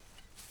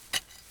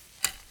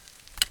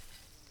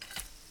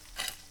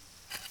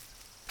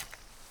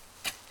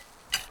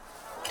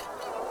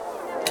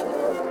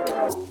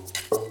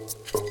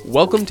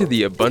Welcome to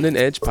the Abundant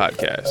Edge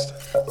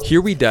podcast. Here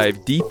we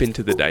dive deep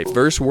into the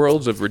diverse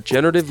worlds of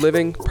regenerative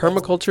living,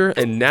 permaculture,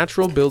 and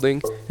natural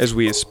building as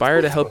we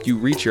aspire to help you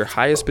reach your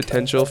highest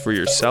potential for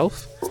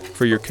yourself,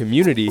 for your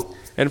community,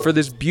 and for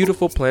this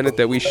beautiful planet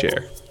that we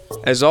share.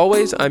 As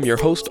always, I'm your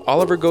host,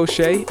 Oliver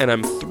Gaucher, and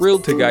I'm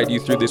thrilled to guide you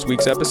through this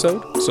week's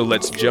episode, so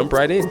let's jump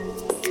right in.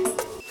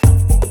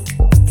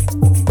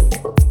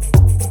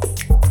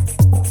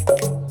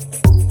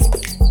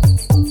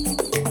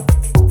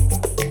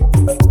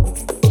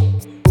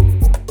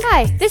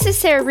 Hi, this is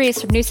Sarah Reeves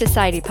from New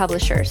Society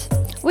Publishers.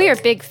 We are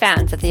big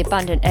fans of the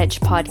Abundant Edge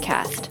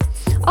podcast.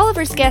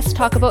 Oliver's guests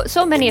talk about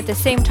so many of the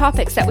same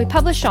topics that we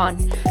publish on,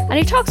 and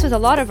he talks with a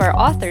lot of our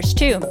authors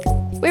too.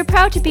 We're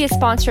proud to be a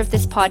sponsor of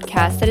this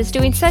podcast that is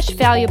doing such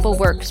valuable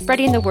work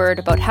spreading the word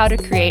about how to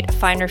create a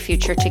finer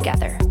future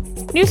together.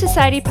 New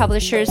Society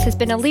Publishers has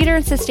been a leader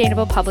in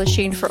sustainable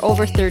publishing for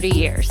over 30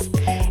 years.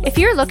 If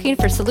you're looking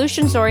for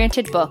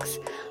solutions-oriented books,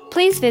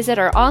 please visit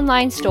our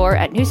online store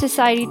at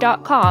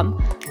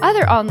newsociety.com,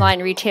 other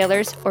online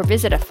retailers, or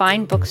visit a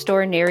fine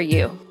bookstore near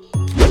you.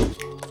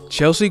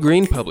 Chelsea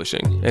Green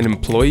Publishing, an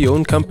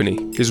employee-owned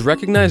company, is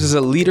recognized as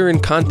a leader in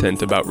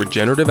content about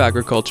regenerative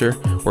agriculture,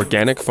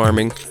 organic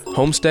farming,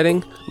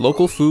 homesteading,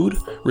 local food,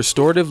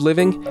 restorative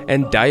living,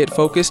 and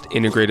diet-focused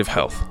integrative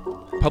health.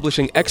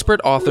 Publishing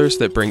expert authors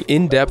that bring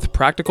in-depth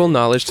practical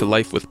knowledge to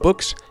life with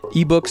books,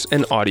 ebooks,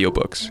 and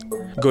audiobooks.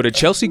 Go to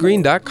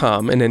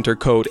chelseagreen.com and enter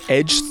code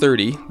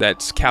EDGE30,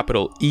 that's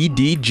capital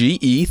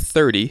EDGE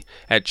 30,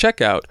 at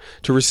checkout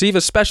to receive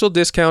a special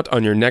discount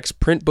on your next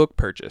print book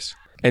purchase.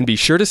 And be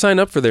sure to sign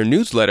up for their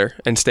newsletter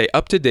and stay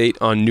up to date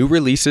on new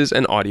releases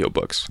and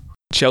audiobooks.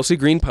 Chelsea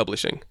Green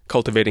Publishing,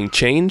 cultivating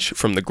change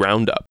from the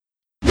ground up.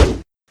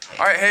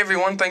 All right, hey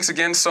everyone, thanks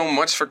again so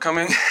much for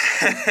coming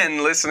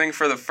and listening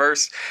for the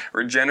first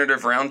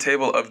Regenerative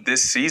Roundtable of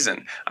this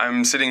season.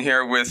 I'm sitting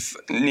here with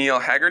Neil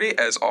Haggerty,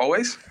 as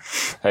always.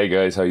 Hey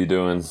guys, how you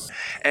doing?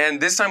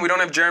 And this time we don't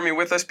have Jeremy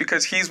with us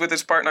because he's with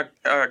his partner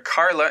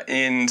Carla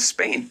in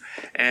Spain,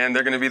 and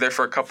they're going to be there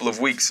for a couple of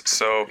weeks.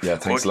 So yeah,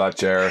 thanks a lot,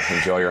 Jer.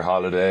 Enjoy your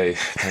holiday.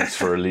 Thanks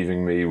for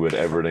leaving me with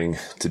everything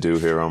to do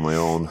here on my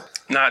own.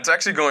 Nah, it's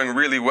actually going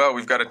really well.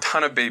 We've got a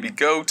ton of baby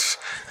goats.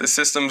 The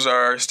systems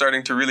are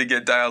starting to really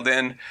get dialed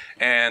in,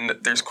 and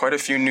there's quite a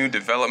few new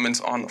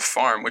developments on the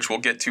farm, which we'll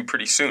get to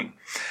pretty soon.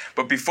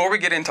 But before we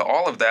get into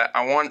all of that,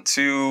 I want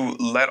to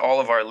let all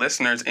of our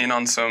listeners in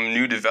on some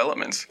new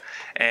developments.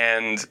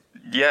 And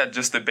yeah,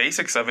 just the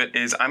basics of it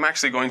is I'm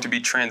actually going to be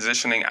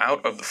transitioning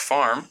out of the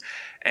farm,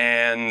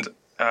 and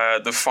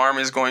the farm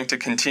is going to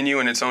continue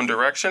in its own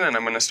direction, and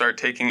I'm going to start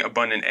taking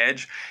Abundant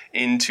Edge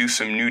into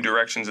some new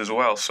directions as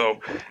well. So,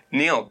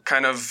 Neil,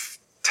 kind of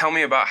tell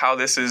me about how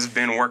this has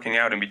been working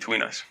out in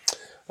between us.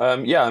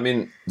 Yeah, I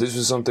mean, this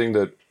was something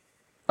that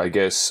I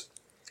guess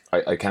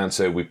I can't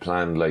say we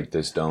planned like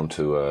this down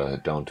to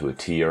a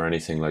T or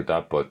anything like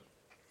that, but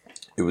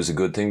it was a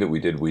good thing that we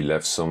did. We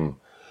left some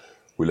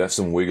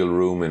wiggle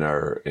room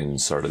in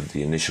sort of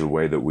the initial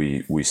way that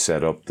we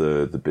set up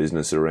the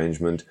business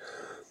arrangement.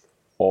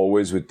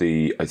 Always with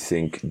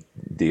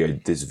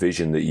this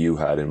vision that you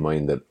had in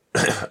mind, that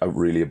a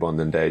really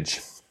Abundant Edge,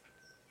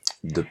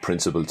 the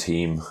principal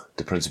design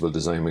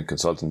and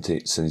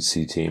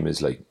consultancy team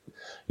is like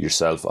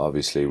yourself,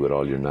 obviously, with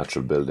all your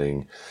natural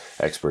building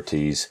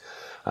expertise,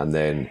 and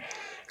then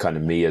kind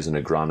of me as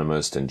an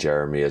agronomist and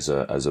Jeremy as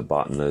a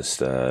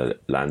botanist,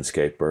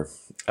 landscaper.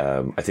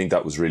 I think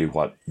that was really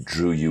what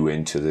drew you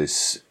into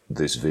this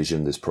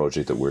vision, this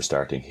project that we're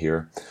starting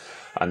here,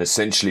 and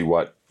essentially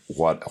what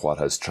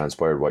has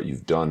transpired, what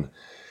you've done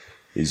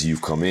is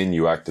you've come in,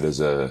 you acted as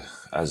a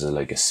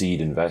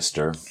seed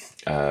investor.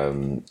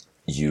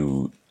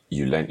 You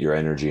lent your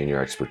energy and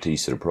your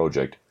expertise to the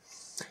project.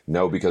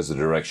 Now, because of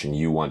the direction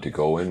you want to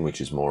go in,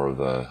 which is more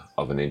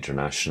of an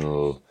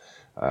international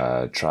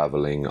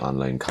traveling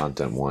online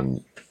content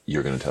one,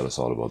 you're going to tell us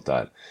all about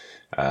that.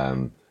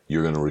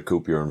 You're going to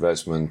recoup your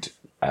investment,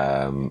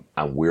 and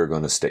we're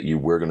going to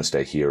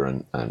stay here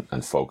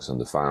and focus on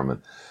the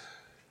farm.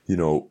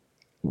 And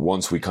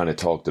once we kind of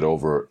talked it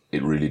over,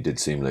 it really did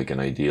seem like an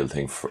ideal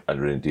thing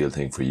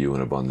for you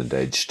and Abundant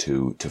Edge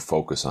to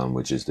focus on,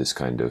 which is this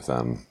kind of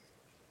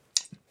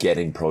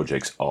getting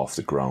projects off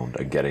the ground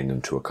and getting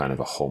them to a kind of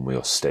a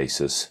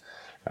homeostasis.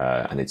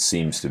 And it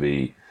seems to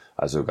be,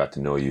 as I've got to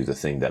know you, the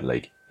thing that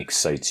like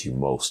excites you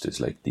most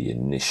is like the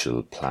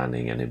initial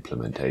planning and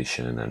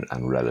implementation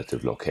and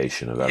relative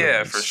location of elements.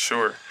 Yeah, for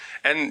sure.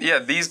 And yeah,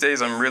 these days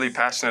I'm really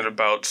passionate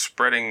about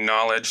spreading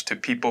knowledge to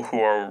people who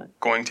are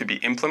going to be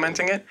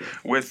implementing it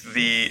with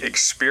the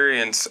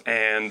experience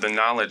and the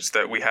knowledge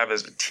that we have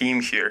as a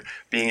team here,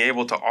 being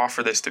able to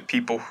offer this to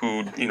people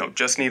who,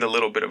 just need a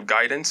little bit of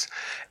guidance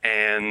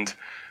and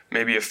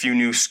maybe a few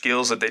new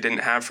skills that they didn't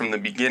have from the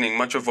beginning.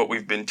 Much of what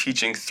we've been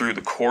teaching through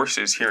the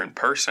courses here in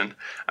person,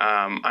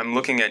 I'm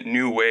looking at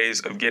new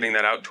ways of getting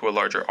that out to a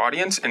larger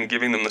audience and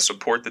giving them the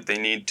support that they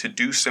need to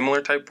do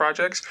similar type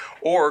projects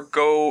or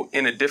go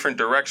in a different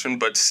direction,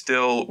 but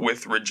still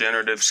with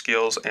regenerative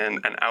skills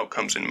and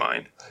outcomes in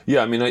mind.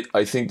 Yeah, I mean,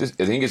 I think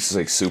it's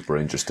like super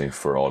interesting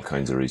for all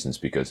kinds of reasons,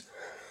 because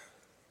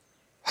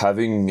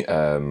having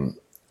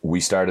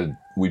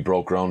we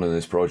broke ground on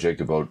this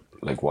project about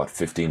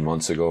 15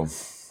 months ago.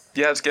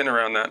 Yeah, it's getting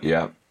around that.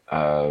 Yeah.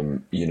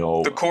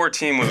 The core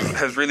team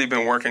has really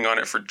been working on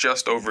it for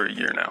just over a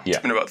year now. Yeah.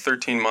 It's been about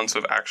 13 months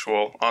of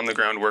actual on the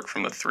ground work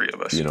from the three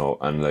of us.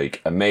 And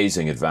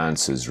amazing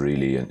advances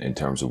really in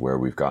terms of where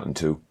we've gotten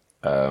to.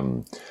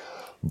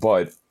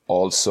 But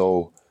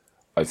also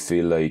I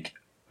feel like,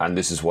 and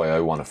this is why I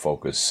want to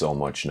focus so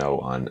much now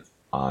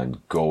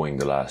on going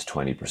the last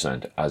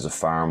 20%. As a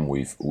farm,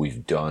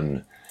 we've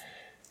done,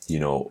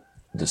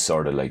 the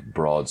sort of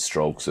broad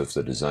strokes of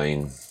the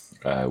design.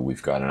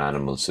 We've got an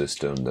animal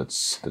system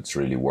that's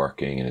really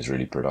working and is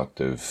really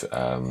productive.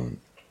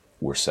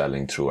 We're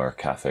selling through our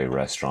cafe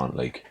restaurant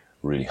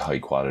really high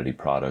quality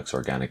products,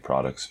 organic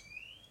products.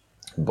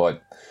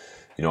 But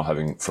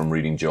having from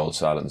reading Joel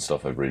Salatin and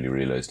stuff, I've really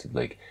realized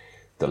that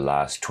the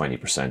last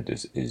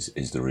 20%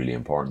 is the really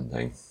important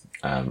thing.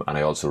 And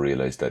I also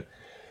realized that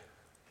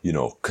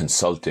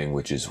consulting,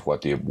 which is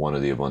what one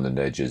of the Abundant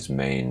Edge's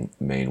main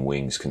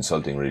wings,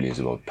 consulting really is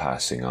about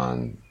passing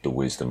on the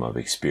wisdom of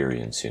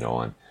experience,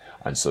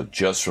 and so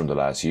just from the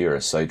last year,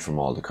 aside from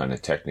all the kind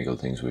of technical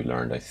things we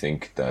learned, I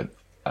think that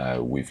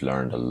we've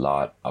learned a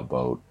lot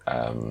about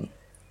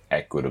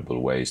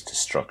equitable ways to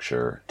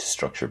structure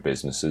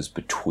businesses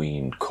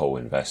between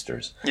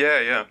co-investors.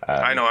 Yeah.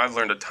 I know I've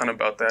learned a ton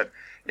about that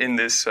in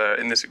this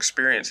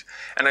experience.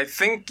 And I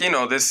think,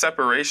 this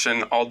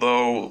separation,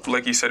 although,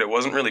 like you said, it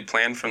wasn't really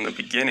planned from the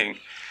beginning,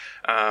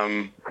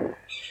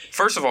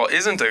 first of all,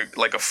 isn't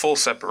a full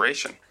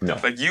separation. No.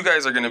 You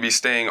guys are going to be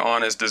staying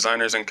on as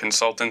designers and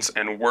consultants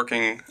and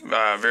working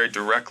very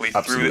directly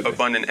Absolutely. through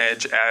Abundant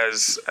Edge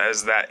as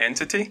that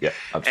entity. Yeah,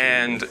 absolutely.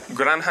 And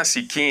Granja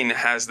Siquin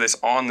has this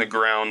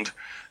on-the-ground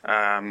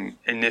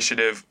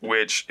initiative,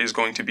 which is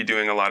going to be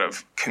doing a lot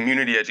of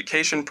community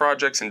education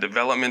projects and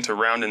development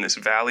around in this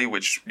valley,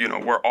 which,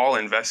 we're all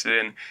invested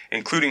in,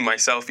 including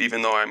myself,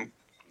 even though I'm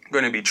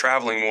going to be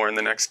traveling more in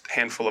the next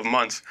handful of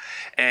months.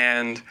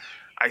 And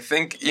I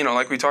think,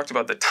 like we talked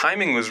about, the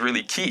timing was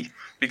really key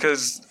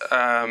because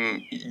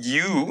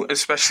you,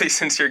 especially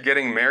since you're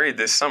getting married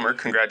this summer,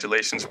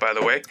 congratulations, by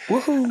the way,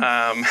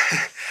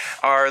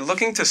 are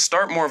looking to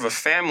start more of a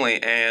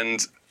family.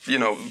 And,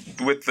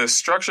 with the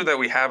structure that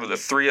we have of the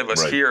three of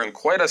us here in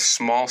quite a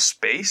small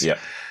space,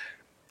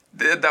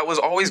 that was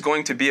always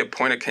going to be a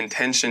point of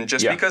contention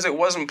just because it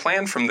wasn't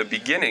planned from the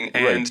beginning.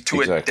 And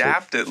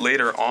adapt it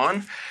later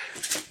on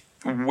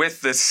with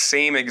the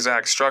same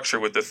exact structure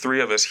with the three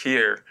of us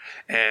here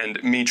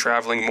and me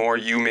traveling more,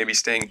 you maybe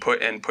staying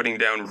put and putting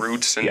down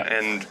roots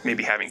and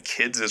maybe having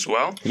kids as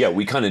well. Yeah,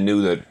 we kind of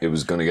knew that it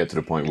was going to get to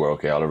the point where,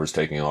 okay, Oliver's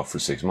taking off for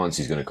 6 months.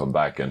 He's going to come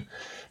back and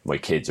my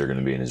kids are going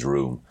to be in his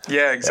room.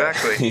 Yeah,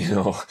 exactly.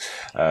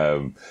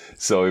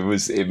 So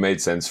it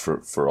made sense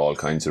for all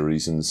kinds of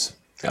reasons.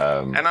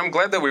 And I'm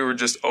glad that we were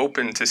just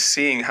open to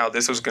seeing how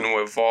this was going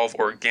to evolve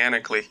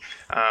organically,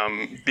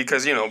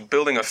 because,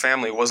 building a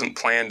family wasn't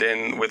planned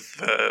in with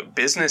the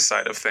business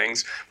side of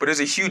things, but is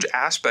a huge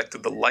aspect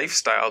of the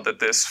lifestyle that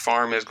this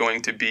farm is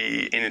going to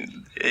be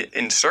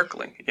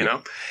encircling,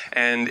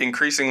 and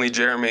increasingly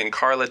Jeremy and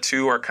Carla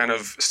too are kind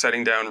of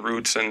setting down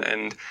roots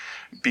and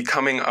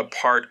becoming a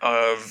part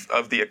of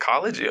the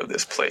ecology of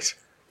this place.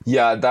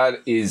 Yeah,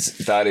 that is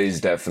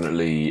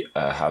definitely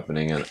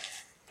happening, and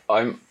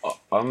I'm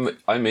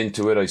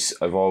into it.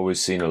 I've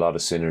always seen a lot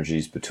of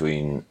synergies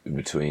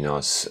between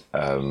us,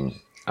 and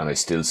I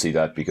still see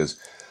that because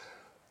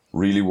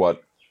really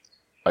what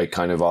I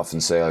kind of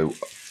often say,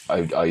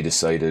 I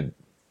decided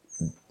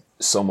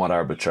somewhat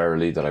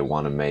arbitrarily that I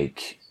want to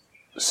make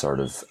sort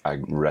of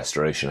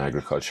restoration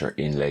agriculture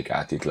in Lake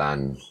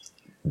Atitlan,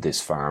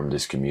 this farm,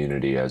 this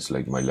community, as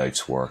my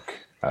life's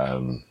work,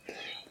 and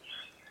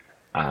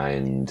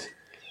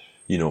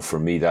for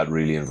me, that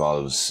really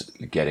involves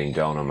getting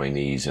down on my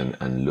knees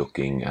and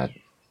looking at,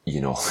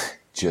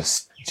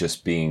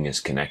 just being as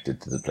connected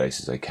to the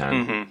place as I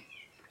can.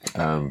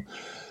 Mm-hmm.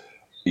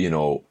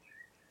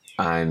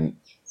 And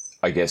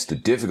I guess the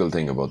difficult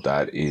thing about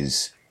that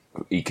is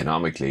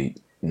economically,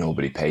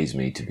 nobody pays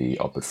me to be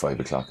up at 5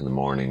 o'clock in the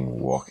morning,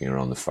 walking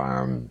around the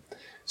farm,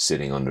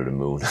 sitting under the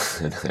moon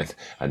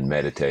and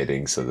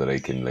meditating so that I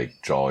can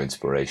draw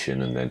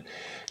inspiration, and then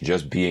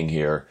just being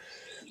here,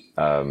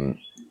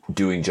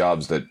 doing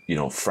jobs that,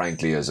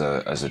 frankly, as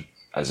a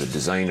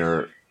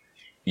designer,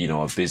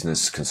 a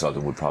business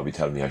consultant would probably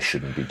tell me I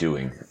shouldn't be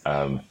doing.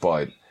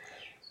 But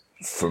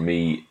for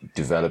me,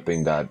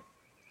 developing that,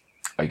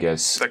 I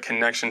guess, the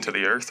connection to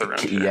the earth around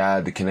here.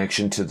 Yeah, the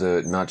connection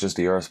to not just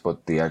the earth,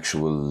 but the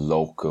actual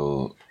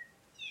local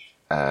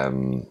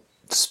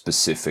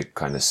specific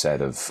kind of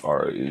set of,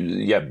 or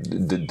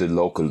the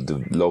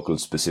local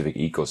specific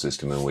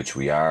ecosystem in which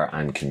we are,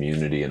 and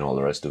community and all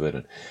the rest of it.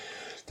 And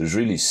there's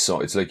really, so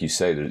it's like you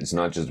say, it's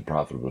not just a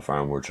profitable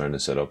farm we're trying to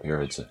set up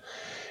here.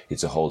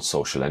 It's a whole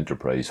social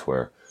enterprise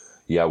where,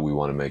 yeah, we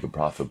want to make a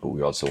profit, but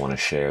we also want to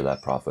share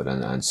that profit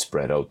and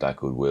spread out that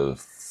goodwill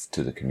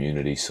to the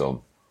community.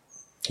 So,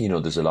 you know,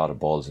 there's a lot of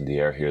balls in the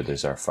air here.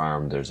 There's our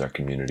farm, there's our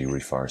community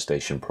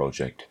reforestation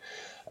project.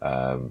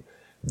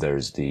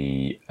 There's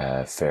the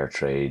fair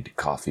trade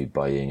coffee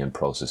buying and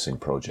processing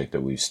project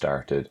that we've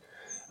started.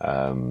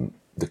 The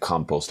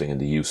composting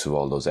and the use of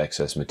all those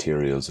excess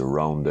materials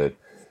around it.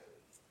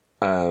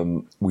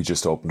 We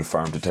just opened a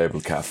farm to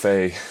table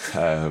cafe.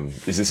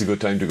 Is this a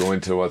good time to go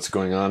into what's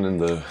going on in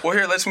the... Well,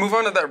 here, let's move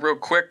on to that real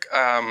quick.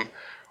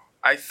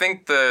 I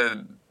think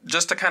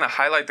just to kind of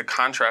highlight the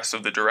contrast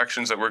of the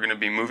directions that we're going to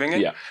be moving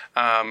in,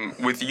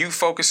 with you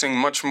focusing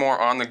much more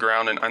on the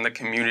ground and on the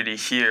community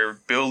here,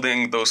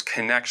 building those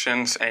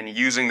connections and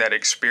using that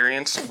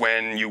experience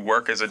when you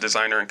work as a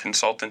designer and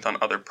consultant on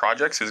other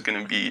projects is going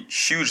to be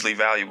hugely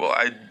valuable.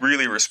 I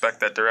really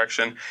respect that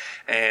direction.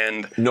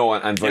 And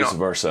vice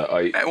versa.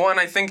 And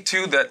I think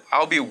too that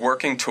I'll be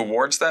working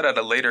towards that at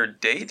a later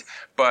date,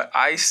 but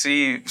I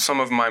see some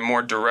of my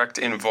more direct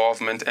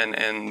involvement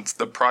and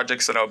the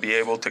projects that I'll be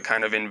able to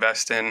kind of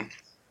invest in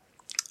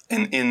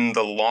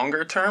the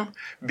longer term,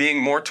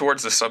 being more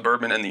towards the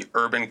suburban and the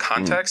urban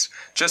context,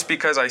 just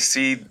because I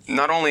see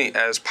not only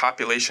as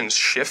populations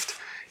shift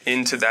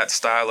into that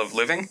style of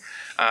living,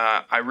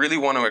 I really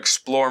want to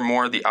explore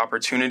more the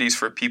opportunities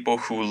for people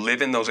who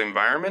live in those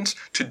environments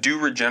to do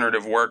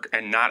regenerative work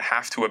and not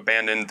have to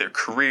abandon their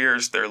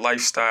careers, their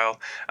lifestyle,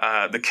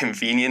 the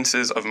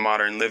conveniences of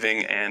modern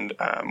living and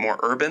more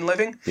urban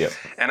living. Yep.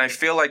 And I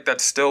feel like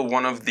that's still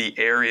one of the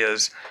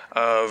areas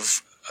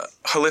of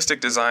holistic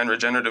design,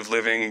 regenerative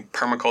living,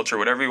 permaculture,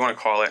 whatever you want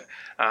to call it,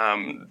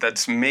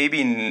 that's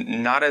maybe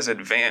not as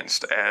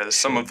advanced as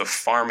some of the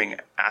farming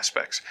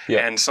aspects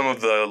and some of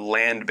the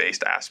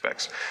land-based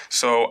aspects.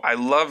 So I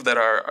love that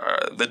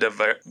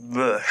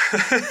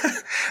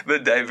the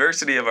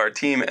diversity of our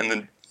team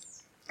and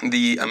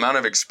the amount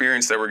of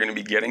experience that we're going to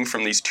be getting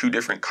from these two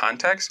different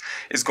contexts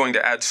is going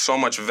to add so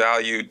much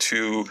value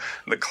to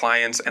the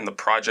clients and the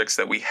projects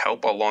that we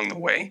help along the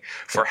way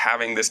for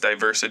having this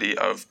diversity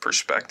of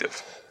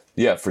perspective.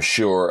 Yeah, for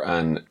sure.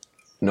 And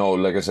no,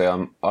 like I say,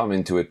 I'm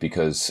into it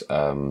because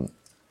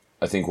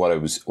I think what I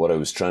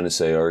was trying to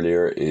say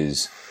earlier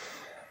is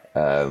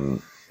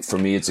for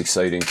me it's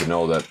exciting to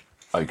know that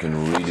I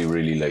can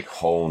really like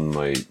hone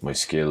my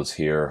skills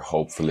here,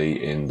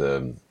 hopefully in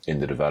the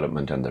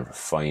development and the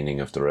refining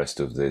of the rest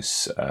of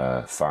this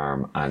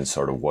farm and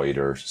sort of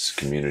wider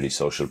community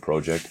social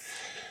project,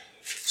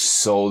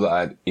 so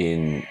that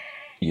in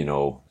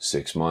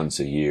 6 months,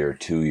 a year,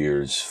 2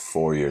 years,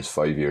 4 years,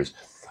 5 years,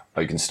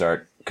 I can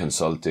start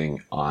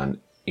consulting on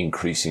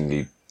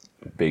increasingly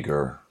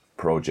bigger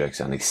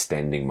projects and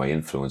extending my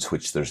influence,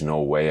 which there's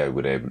no way I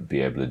would be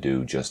able to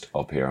do just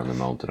up here on the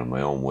mountain on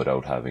my own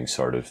without having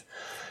sort of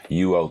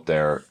you out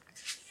there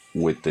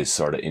with this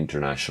sort of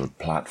international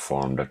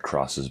platform that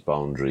crosses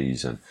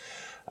boundaries and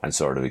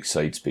sort of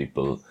excites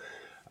people.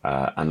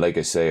 And like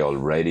I say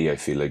already, I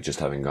feel like just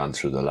having gone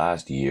through the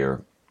last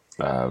year,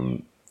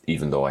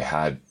 even though I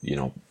had,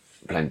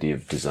 plenty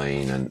of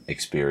design and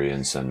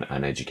experience and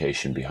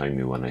education behind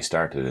me when I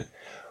started it,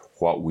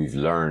 what we've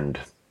learned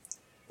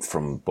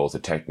from both a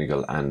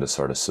technical and a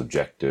sort of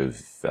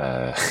subjective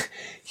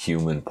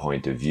human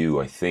point of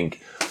view, I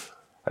think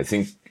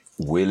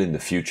will in the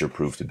future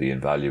prove to be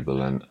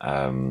invaluable.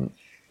 And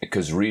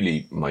because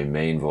really my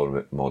main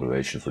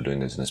motivation for doing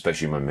this, and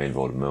especially my main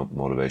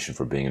motivation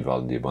for being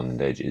involved in the Abundant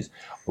Edge, is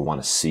I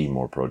want to see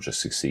more projects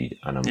succeed.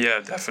 And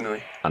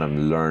definitely. And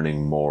I'm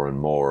learning more and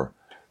more,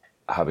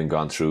 having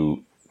gone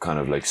through kind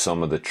of like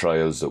some of the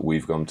trials that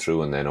we've gone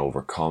through and then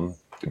overcome,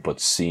 but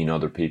seeing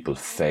other people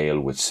fail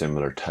with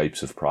similar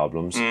types of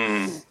problems.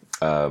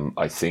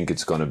 I think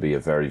it's going to be a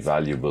very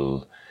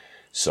valuable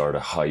sort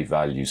of high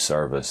value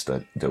service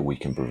that we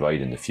can provide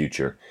in the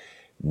future,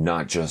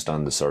 not just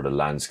on the sort of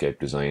landscape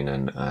design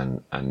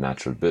and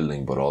natural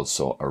building, but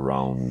also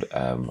around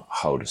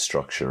how to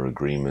structure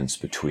agreements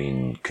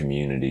between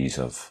communities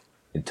of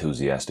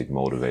enthusiastic,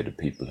 motivated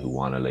people who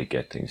want to like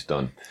get things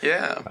done.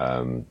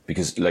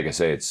 Because like I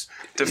say, it's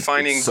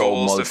defining it's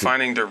goals,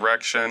 defining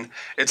direction.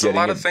 It's a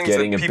lot of things that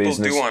people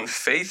do on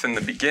faith in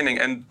the beginning,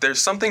 and there's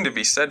something to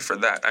be said for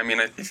that. I mean,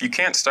 if you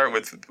can't start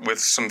with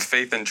some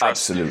faith and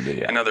trust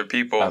in other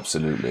people,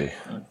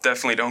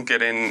 definitely don't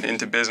get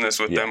into business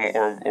with them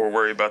or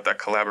worry about that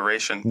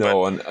collaboration.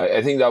 And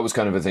I think that was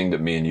kind of a thing that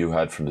me and you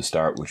had from the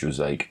start, which was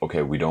like,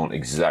 okay, we don't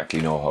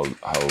exactly know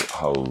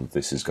how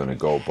this is going to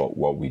go, but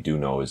what we do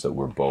know is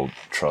that we're both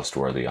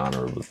trustworthy,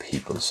 honorable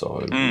people.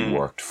 So we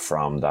worked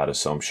from that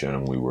assumption,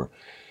 and we were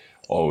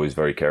always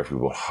very careful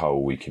about how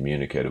we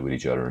communicated with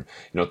each other.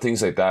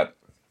 Things like that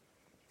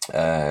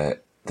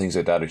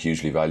are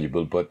hugely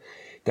valuable. But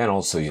then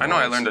also, I know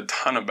I learned a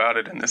ton about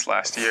it in this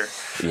last year.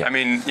 Yeah. I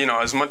mean,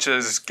 as much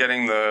as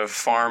getting the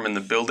farm and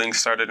the building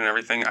started and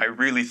everything, I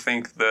really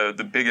think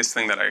the biggest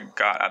thing that I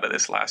got out of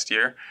this last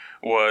year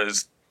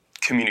was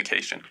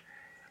communication.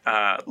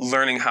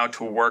 Learning how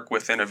to work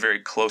within a very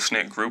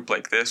close-knit group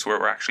like this, where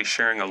we're actually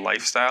sharing a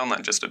lifestyle,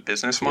 not just a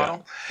business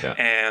model,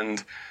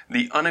 and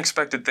the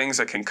unexpected things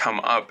that can come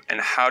up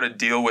and how to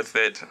deal with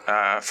it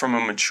from a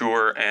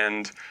mature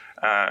and,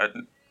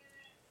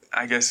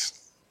 I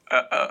guess,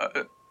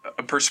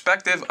 a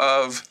perspective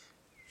of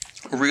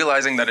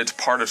realizing that it's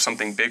part of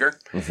something bigger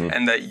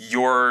and that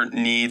your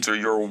needs or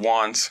your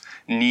wants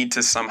need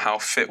to somehow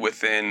fit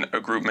within a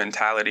group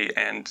mentality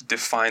and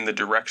define the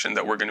direction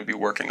that we're going to be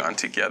working on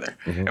together.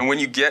 And when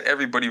you get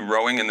everybody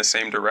rowing in the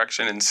same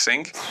direction in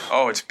sync,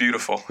 it's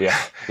beautiful. Yeah,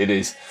 it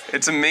is.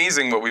 It's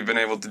amazing what we've been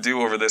able to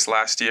do over this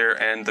last year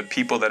and the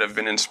people that have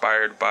been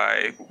inspired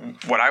by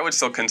what I would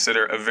still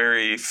consider a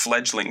very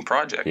fledgling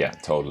project. Yeah,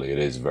 totally. It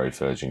is a very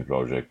fledgling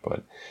project,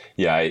 but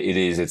yeah, it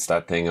is. It's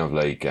that thing of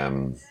like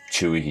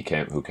Chewy,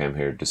 who came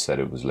here, just said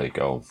it was like,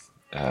 el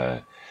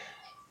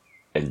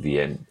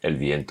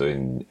viento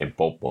en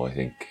popo, I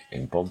think,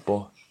 en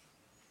pompo.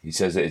 He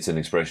says that it's an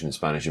expression in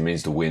Spanish. It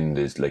means the wind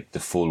is like the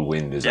full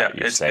wind is at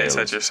your sails. It's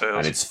at your sails.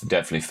 And it's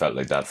definitely felt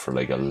like that for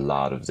like a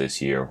lot of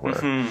this year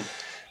where...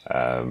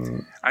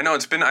 I know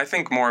it's been, I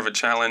think, more of a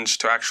challenge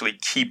to actually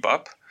keep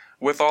up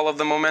with all of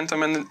the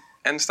momentum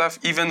and stuff.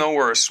 Even though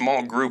we're a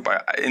small group,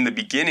 in the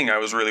beginning I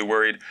was really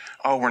worried,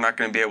 we're not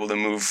going to be able to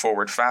move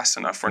forward fast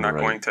enough. We're not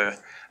going to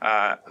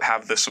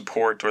have the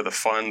support or the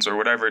funds or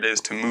whatever it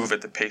is to move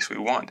at the pace we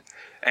want.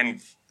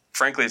 And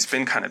frankly, it's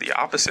been kind of the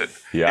opposite.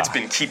 Yeah. It's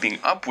been keeping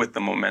up with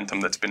the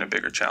momentum that's been a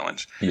bigger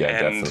challenge. Yeah,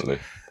 and definitely.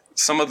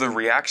 Some of the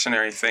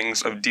reactionary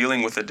things of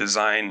dealing with a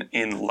design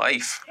in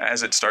life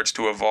as it starts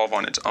to evolve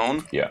on its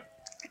own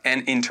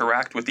and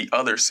interact with the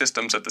other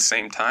systems at the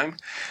same time,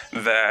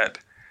 that,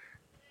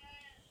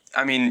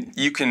 I mean,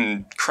 you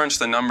can crunch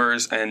the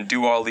numbers and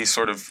do all these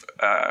sort of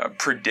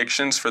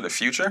predictions for the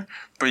future,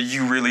 but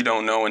you really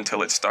don't know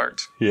until it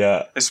starts.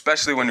 Yeah.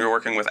 Especially when you're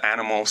working with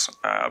animals.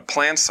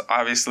 Plants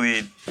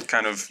obviously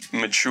kind of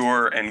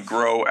mature and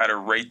grow at a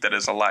rate that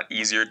is a lot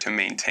easier to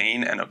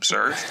maintain and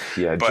observe.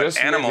 Yeah. But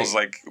animals,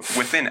 like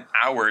within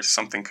hours,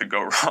 something could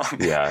go wrong.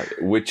 Yeah.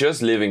 With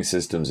just living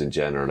systems in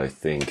general, I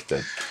think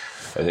that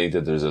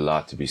there's a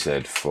lot to be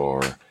said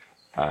for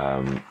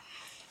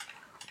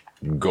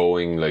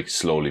going like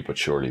slowly but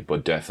surely,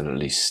 but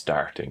definitely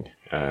starting.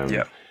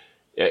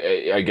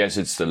 I guess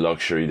it's the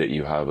luxury that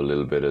you have a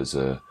little bit as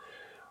a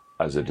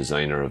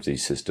designer of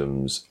these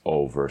systems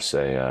over,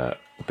 say,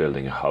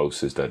 building a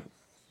house, is that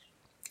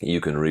you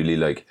can really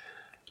like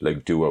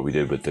do what we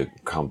did with the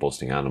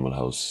composting animal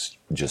house,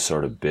 just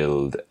sort of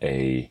build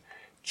a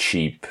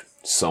cheap,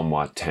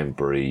 somewhat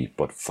temporary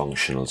but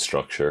functional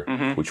structure,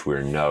 which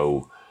we're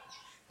now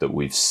that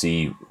we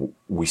see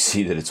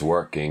that it's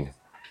working.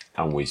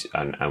 And we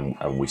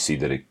see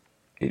that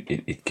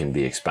it can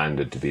be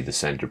expanded to be the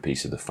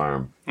centerpiece of the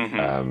farm.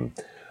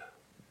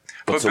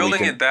 But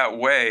building it that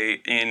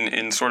way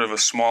in sort of a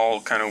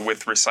small kind of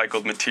with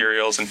recycled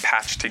materials and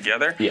patched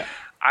together,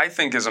 I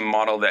think is a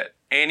model that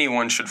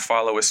anyone should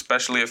follow,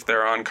 especially if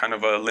they're on kind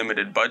of a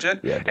limited budget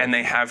and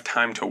they have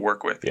time to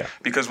work with.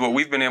 Because what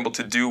we've been able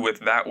to do with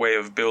that way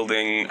of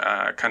building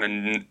kind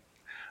of...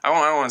 I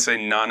don't want to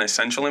say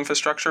non-essential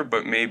infrastructure,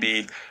 but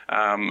maybe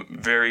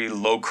very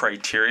low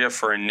criteria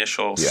for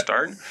initial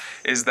start,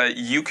 is that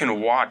you can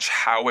watch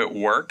how it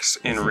works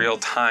in real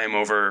time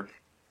over,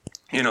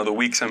 the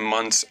weeks and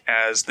months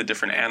as the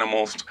different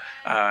animals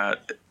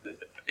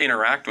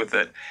interact with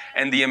it.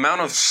 And the amount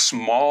of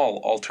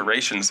small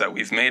alterations that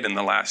we've made in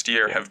the last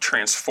year have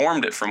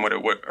transformed it from what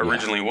it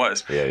originally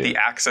was. The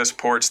access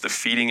ports, the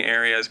feeding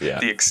areas,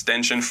 the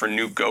extension for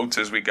new goats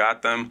as we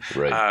got them,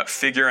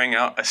 figuring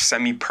out a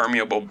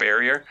semi-permeable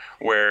barrier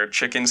where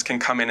chickens can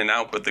come in and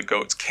out, but the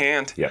goats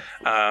can't.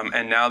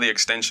 And now the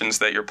extensions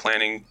that you're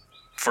planning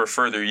for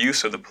further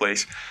use of the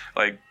place,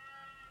 like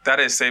that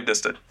has saved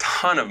us a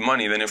ton of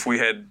money than if we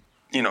had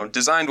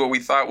designed what we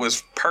thought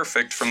was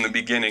perfect from the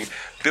beginning,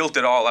 built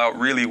it all out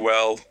really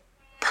well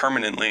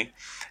permanently,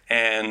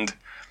 and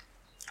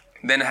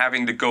then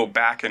having to go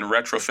back and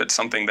retrofit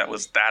something that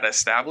was that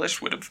established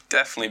would have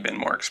definitely been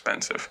more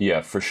expensive.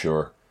 Yeah, for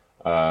sure.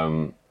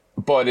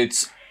 But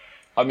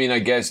I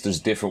guess there's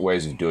different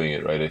ways of doing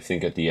it, right? I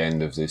think at the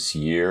end of this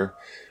year,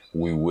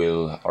 we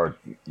will,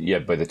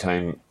 by the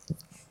time,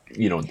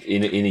 in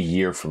a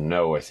year from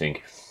now, I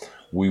think,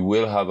 we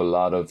will have a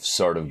lot of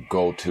sort of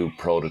go-to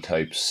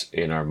prototypes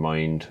in our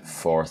mind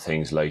for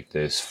things like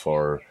this,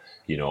 for,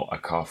 a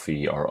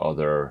coffee or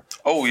other...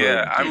 Oh,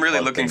 yeah. I'm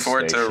really looking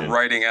forward to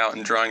writing out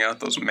and drawing out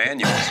those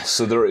manuals.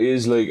 So there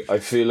is, I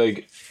feel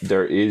like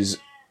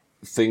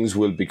things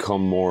will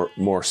become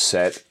more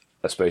set,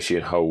 especially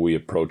in how we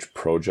approach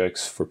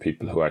projects for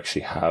people who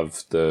actually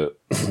have the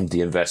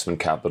investment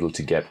capital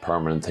to get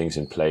permanent things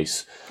in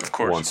place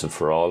once and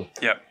for all.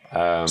 Yep.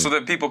 So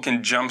that people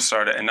can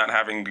jumpstart it and not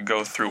having to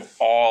go through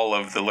all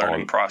of the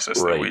learning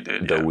process that we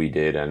did. That we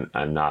did,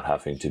 and not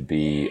having to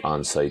be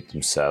on site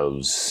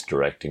themselves,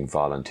 directing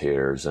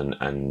volunteers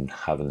and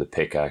having the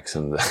pickaxe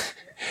and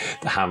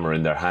the hammer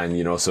in their hand,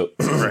 you know. So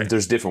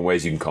there's different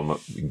ways you can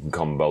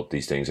come about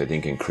these things. I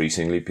think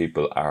increasingly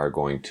people are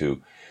going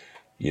to,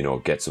 you know,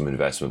 get some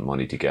investment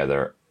money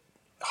together,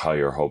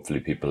 hire hopefully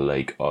people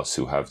like us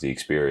who have the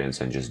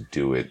experience, and just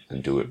do it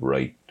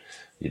right.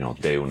 You know,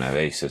 de una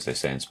vez, as they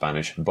say in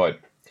Spanish.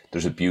 But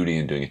there's a beauty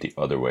in doing it the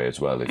other way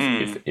as well,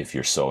 if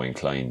you're so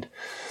inclined.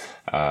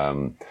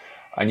 And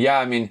yeah,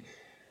 I mean,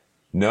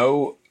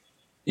 now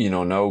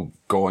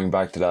going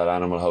back to that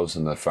animal house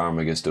and that farm,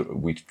 I guess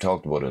we've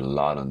talked about it a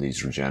lot on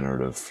these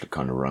regenerative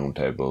kind of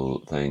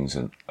roundtable things,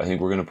 and I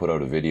think we're going to put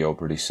out a video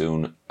pretty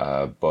soon.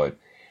 But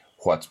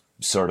what's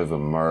sort of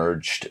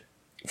emerged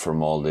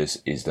from all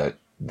this is that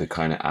the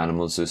kind of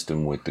animal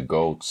system with the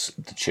goats,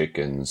 the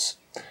chickens,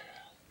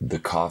 the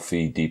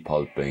coffee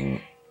depulping,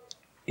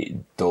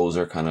 those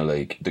are kind of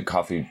like the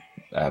coffee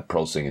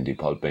processing and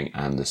depulping,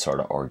 and the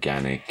sort of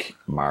organic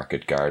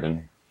market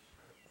garden.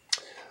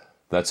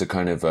 That's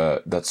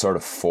that's sort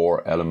of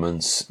 4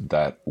 elements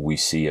that we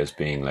see as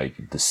being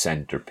like the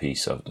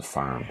centerpiece of the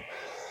farm.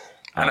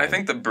 And I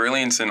think the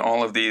brilliance in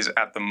all of these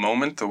at the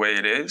moment, the way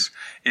it is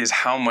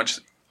how much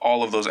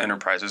all of those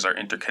enterprises are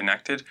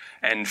interconnected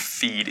and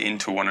feed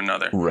into one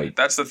another. Right.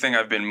 That's the thing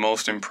I've been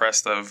most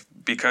impressed of,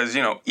 because,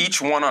 you know,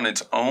 each one on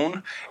its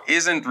own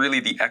isn't really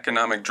the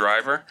economic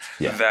driver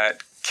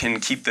that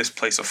can keep this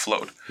place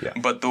afloat. Yeah.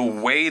 But the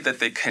way that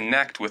they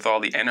connect with all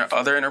the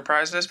other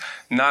enterprises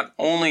not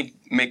only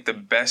make the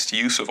best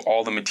use of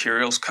all the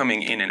materials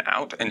coming in and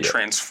out and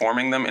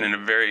transforming them in a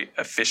very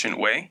efficient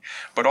way,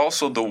 but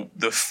also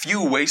the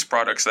few waste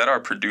products that are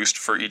produced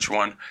for each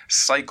one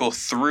cycle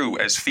through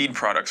as feed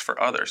products for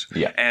others.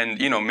 Yeah. And,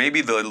 you know,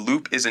 maybe the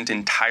loop isn't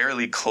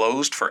entirely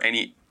closed for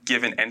any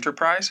given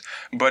enterprise,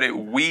 but it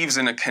weaves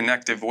in a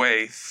connective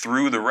way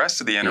through the rest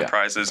of the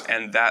enterprises,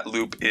 and that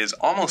loop is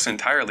almost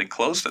entirely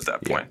closed at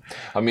that point.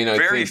 I mean,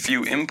 very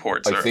few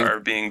imports are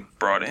being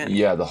brought in.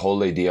 Yeah, the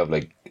whole idea of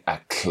like a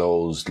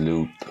closed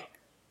loop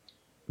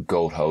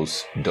goat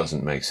house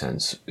doesn't make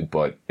sense,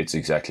 but it's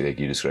exactly like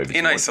you described.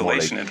 In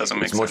isolation, it doesn't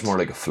make sense. It's much more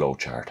like a flow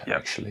chart,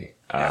 actually.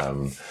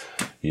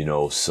 You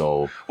know,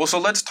 so... Well, so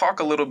let's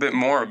talk a little bit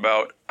more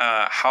about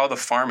how the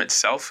farm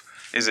itself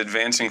is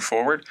advancing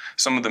forward,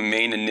 some of the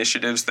main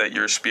initiatives that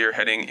you're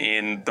spearheading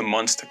in the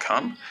months to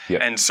come.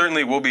 Yep. And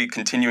certainly we'll be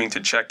continuing to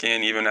check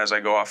in even as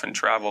I go off and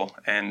travel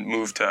and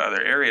move to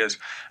other areas.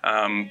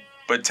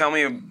 But tell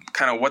me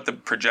kind of what the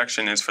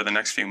projection is for the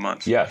next few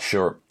months. Yeah,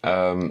 sure.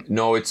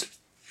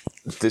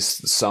 This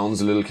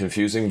sounds a little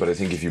confusing, but I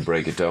think if you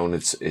break it down,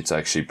 it's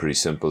actually pretty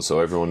simple.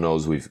 So everyone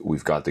knows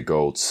we've got the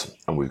goats,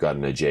 and we've got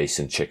an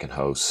adjacent chicken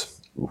house,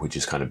 which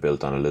is kind of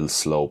built on a little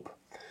slope.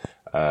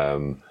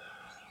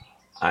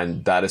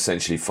 And that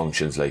essentially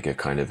functions like a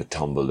kind of a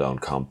tumble down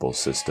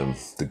compost system.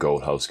 The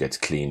goat house gets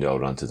cleaned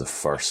out onto the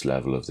first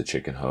level of the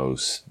chicken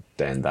house.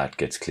 Then that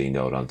gets cleaned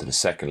out onto the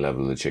second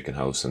level of the chicken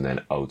house. And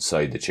then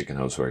outside the chicken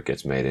house, where it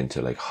gets made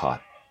into like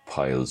hot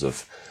piles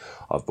of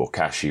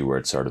bokashi, where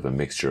it's sort of a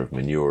mixture of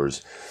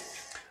manures.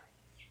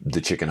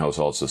 The chicken house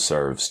also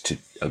serves to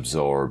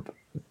absorb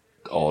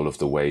all of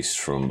the waste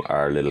from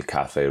our little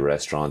cafe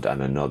restaurant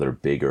and another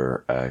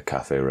bigger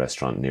cafe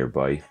restaurant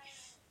nearby.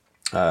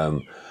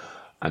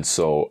 And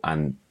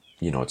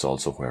you know, it's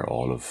also where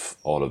all of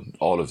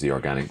the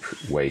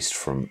organic waste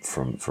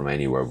from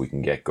anywhere we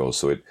can get goes.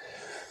 So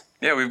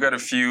we've got a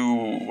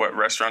few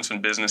restaurants and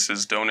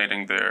businesses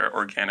donating their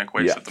organic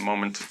waste at the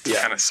moment to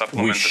kind of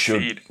supplement the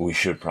feed. We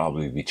should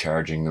probably be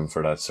charging them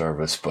for that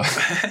service, but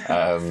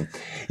so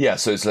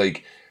it's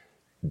like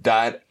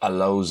that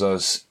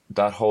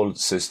whole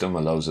system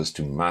allows us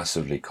to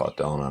massively cut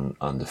down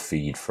on the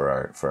feed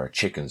for our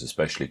chickens,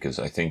 especially because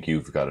I think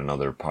you've got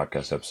another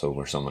podcast episode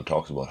where someone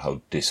talks about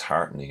how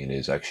disheartening it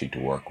is actually to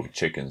work with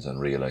chickens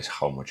and realize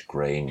how much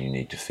grain you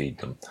need to feed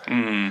them.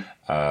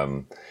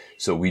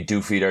 So we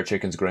do feed our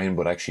chickens grain,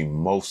 but actually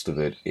most of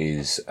it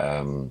is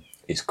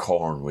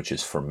corn, which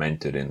is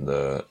fermented in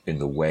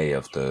the whey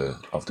of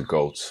the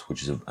goats,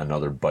 which is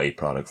another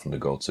byproduct from the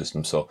goat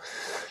system. So,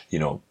 you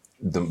know,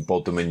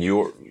 both the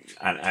manure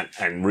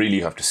and really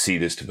you have to see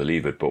this to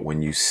believe it, but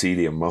when you see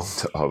the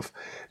amount of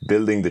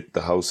building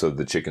the house so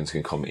the chickens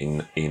can come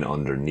in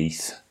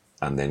underneath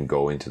and then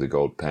go into the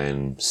goat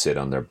pen, sit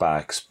on their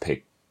backs,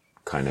 pick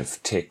kind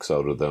of ticks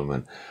out of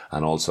them,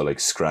 and also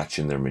like scratch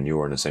in their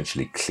manure and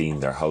essentially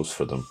clean their house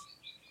for them.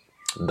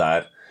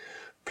 That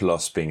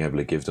plus being able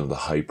to give them the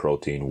high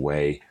protein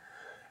whey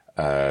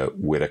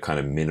with a kind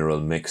of mineral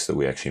mix that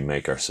we actually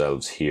make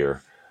ourselves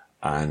here,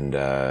 and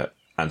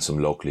some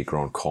locally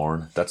grown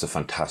corn. That's a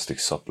fantastic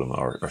supplement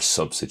or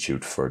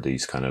substitute for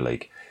these kind of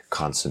like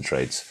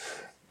concentrates.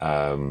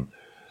 And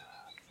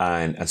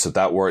so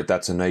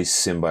that's a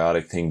nice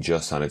symbiotic thing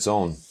just on its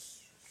own.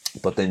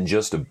 But then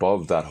just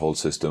above that whole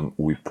system,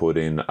 we put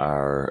in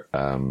our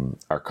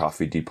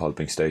coffee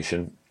depulping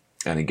station.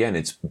 And again,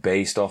 it's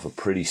based off a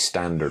pretty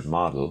standard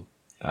model.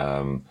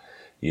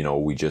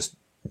 we just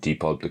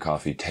depulp the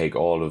coffee, take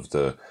all of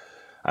the,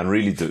 and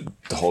really the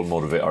whole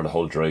the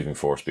whole driving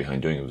force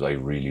behind doing it was I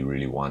really,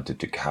 really wanted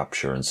to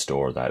capture and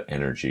store that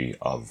energy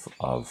of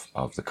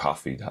the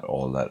coffee,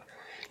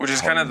 which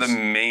is kind of the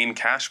main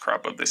cash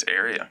crop of this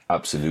area.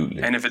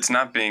 Absolutely. And if it's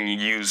not being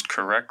used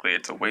correctly,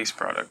 it's a waste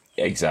product.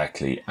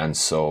 Exactly. And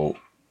so,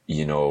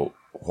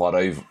 what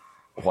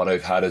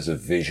I've had as a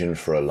vision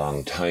for a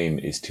long time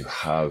is to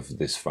have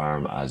this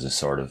farm as a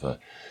sort of a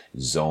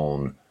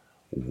zone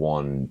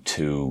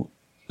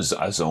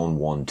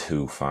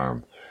 1-2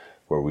 farm,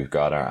 where we've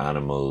got our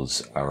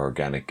animals, our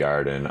organic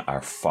garden,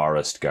 our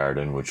forest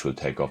garden, which will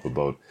take up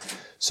about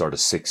sort of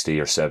 60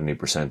 or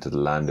 70% of the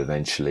land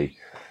eventually,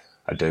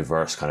 a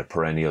diverse kind of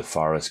perennial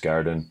forest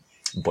garden,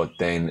 but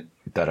then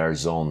that our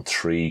zone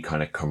 3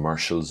 kind of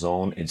commercial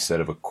zone, instead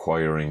of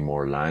acquiring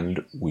more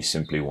land, we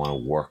simply want to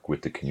work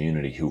with the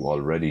community who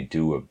already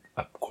do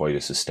a quite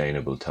a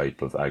sustainable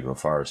type of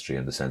agroforestry,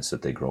 in the sense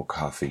that they grow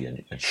coffee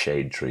and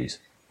shade trees.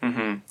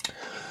 Mm-hmm.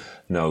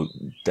 Now,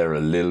 they're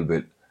a little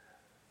bit,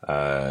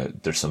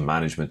 there's some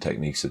management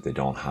techniques that they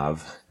don't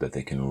have that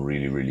they can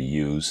really, really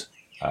use.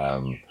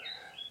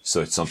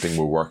 So it's something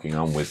we're working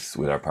on with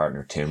our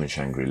partner Tim in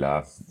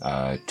Shangri-La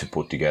to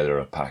put together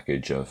a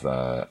package of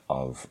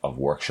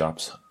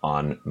workshops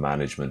on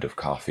management of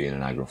coffee in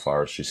an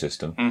agroforestry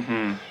system.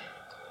 Mm-hmm.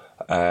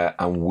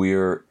 And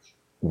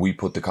we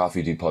put the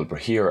coffee depulper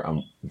here,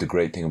 and the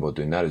great thing about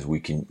doing that is we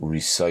can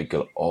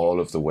recycle all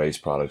of the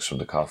waste products from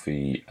the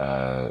coffee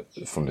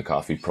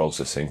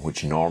processing,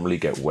 which normally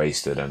get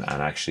wasted and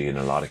actually in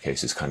a lot of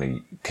cases kind of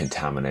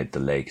contaminate the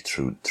lake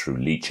through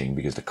leaching,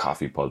 because the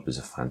coffee pulp is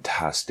a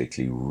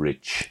fantastically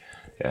rich,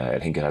 I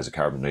think it has a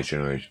carbon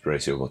nitrogen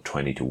ratio of about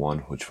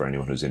 20-1, which for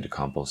anyone who's into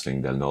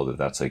composting, they'll know that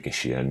that's like a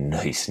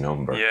nice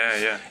number.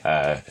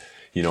 Yeah.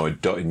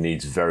 It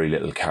needs very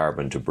little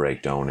carbon to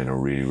break down in a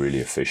really, really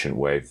efficient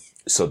way.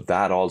 So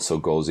that also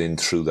goes in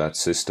through that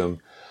system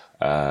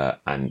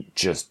and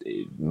just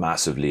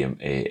massively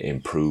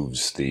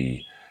improves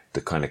the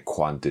kind of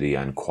quantity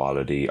and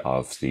quality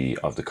of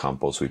the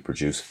compost we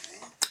produce.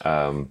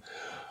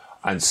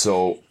 And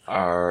so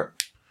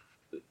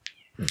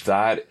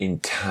that in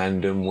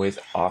tandem with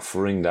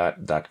offering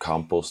that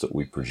compost that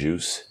we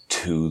produce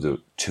to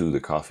the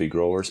coffee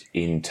growers,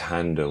 in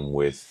tandem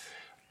with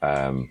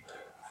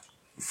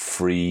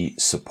free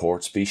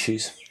support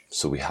species.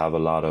 So we have a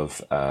lot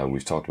of,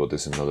 we've talked about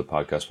this in another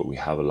podcast, but we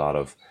have a lot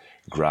of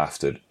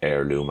grafted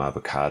heirloom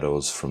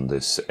avocados from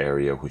this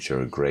area, which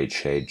are a great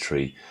shade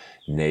tree,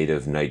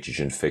 native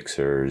nitrogen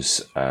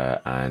fixers,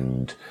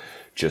 and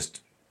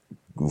just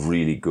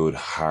really good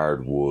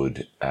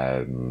hardwood,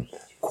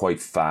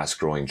 quite fast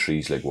growing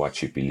trees like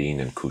Wachipiline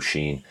and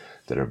Cushin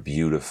that are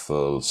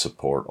beautiful,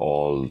 support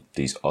all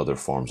these other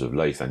forms of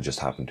life, and just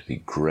happen to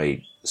be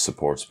great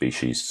support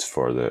species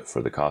for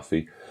the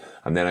coffee.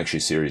 And then actually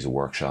a series of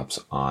workshops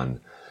on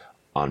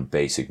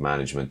basic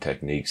management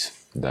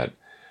techniques that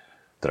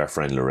our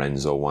friend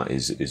Lorenzo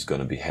is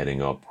going to be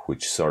heading up,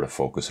 which sort of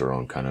focus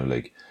around kind of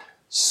like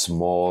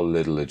small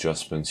little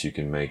adjustments you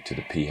can make to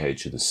the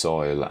pH of the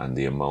soil and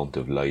the amount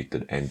of light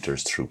that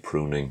enters through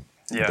pruning.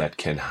 Yeah. That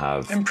can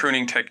have... And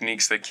pruning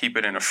techniques that keep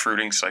it in a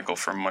fruiting cycle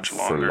for much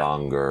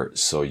longer.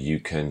 So you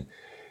can...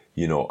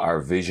 our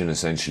vision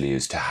essentially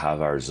is to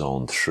have our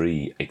zone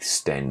 3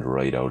 extend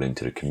right out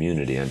into the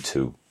community, and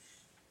to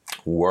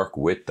work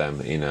with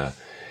them in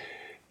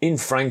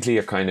frankly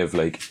a kind of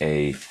like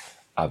a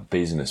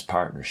business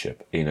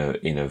partnership in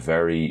a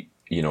very,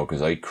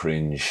 because I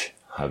cringe,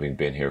 having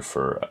been here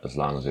for as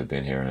long as I've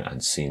been here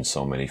and seen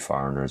so many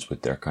foreigners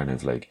with their kind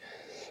of like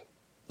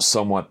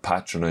somewhat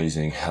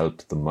patronizing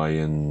help the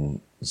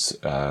Mayans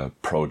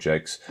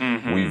projects.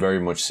 Mm-hmm. We very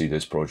much see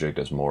this project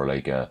as more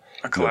like a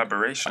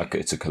collaboration.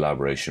 It's a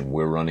collaboration.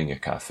 We're running a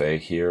cafe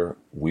here.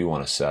 We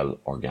want to sell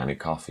organic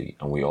coffee,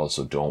 and we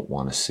also don't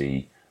want to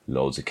see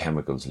loads of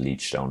chemicals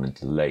leached down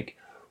into the lake.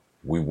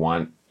 We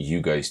want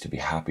you guys to be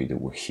happy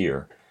that we're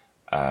here.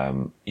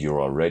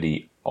 You're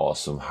already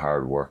awesome,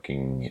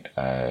 hardworking,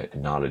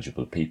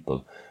 knowledgeable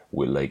people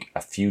with like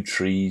a few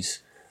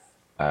trees,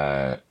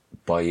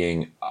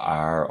 buying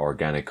our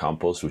organic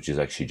compost, which is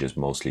actually just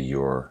mostly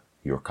your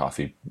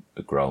coffee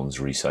grounds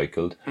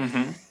recycled.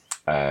 Mm-hmm.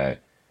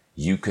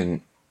 You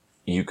can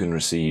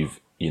receive,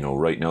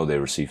 right now they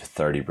receive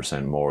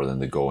 30% more than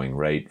the going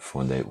rate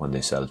when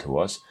they sell to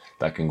us.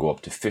 That can go up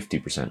to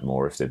 50%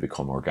 more if they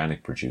become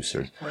organic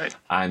producers. Right.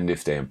 And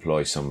if they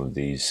employ some of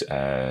these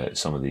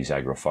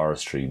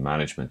agroforestry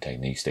management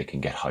techniques, they can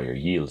get higher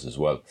yields as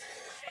well.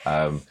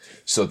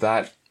 So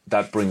that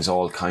brings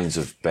all kinds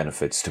of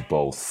benefits to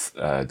both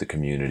the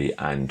community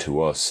and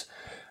to us,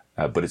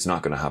 but it's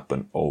not going to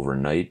happen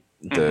overnight.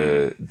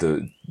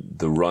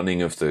 The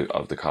running of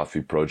the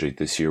coffee project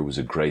this year was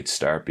a great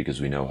start, because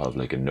we now have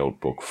like a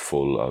notebook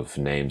full of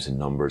names and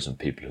numbers and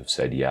people who've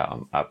said, yeah,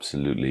 I'm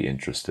absolutely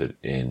interested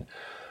in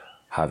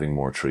having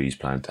more trees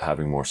planted,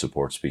 having more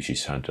support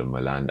species planted on my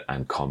land,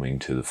 and coming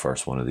to the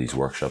first one of these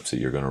workshops that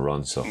you're going to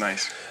run. So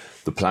nice.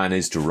 The plan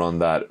is to run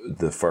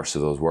the first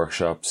of those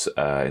workshops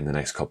in the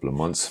next couple of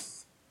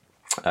months.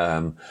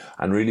 and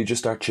really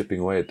just start chipping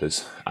away at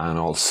this. And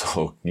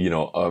also,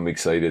 I'm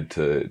excited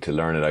to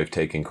learn it. I've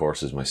taken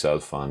courses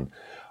myself on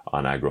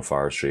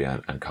agroforestry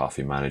and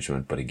coffee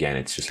management, but again,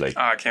 it's just like,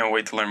 I can't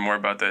wait to learn more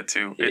about that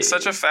too. It's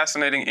such a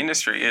fascinating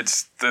industry.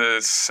 It's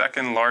the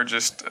second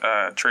largest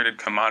traded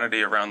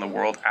commodity around the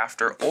world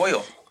after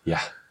oil.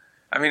 Yeah.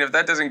 I mean, if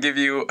that doesn't give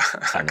you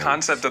a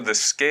concept of the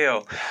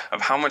scale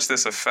of how much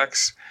this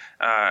affects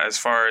as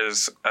far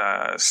as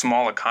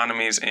small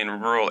economies in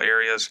rural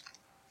areas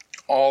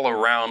all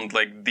around,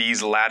 like,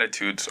 these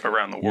latitudes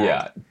around the world.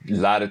 Yeah,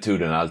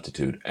 latitude and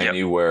altitude.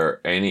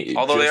 Anywhere,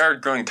 Although they are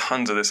growing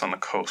tons of this on the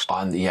coast.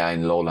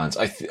 In lowlands.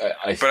 I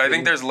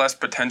think there's less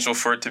potential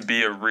for it to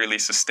be a really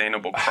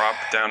sustainable crop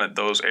down at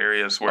those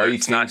areas where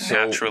it's not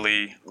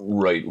naturally...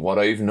 Right. What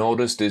I've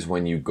noticed is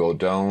when you go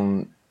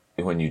down,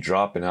 when you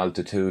drop in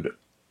altitude,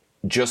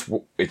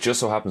 it just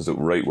so happens that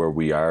right where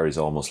we are is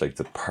almost like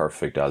the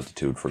perfect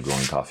altitude for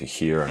growing coffee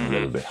here and a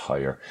little bit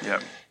higher.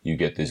 Yep. You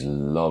get this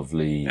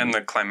lovely... And the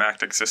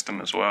climactic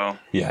system as well.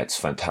 Yeah, it's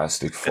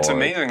fantastic for... It's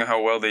amazing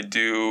how well they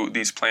do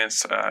these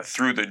plants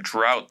through the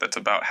drought that's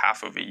about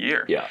half of a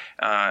year. Yeah.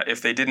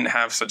 If they didn't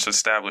have such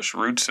established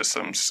root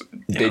systems,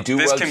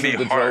 this can be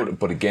hard. Drought,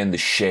 but again, the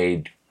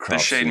shade... The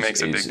shade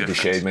makes a big difference. The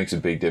shade makes a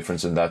big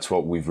difference, and that's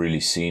what we've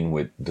really seen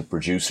with the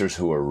producers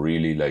who are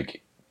really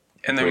like...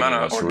 And the amount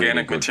of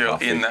organic material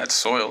in that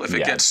soil. If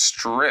it gets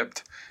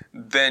stripped,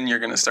 then you're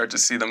going to start to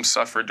see them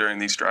suffer during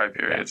these dry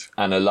periods.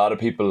 Yeah. And a lot of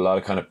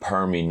kind of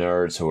permy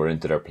nerds who are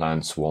into their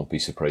plants won't be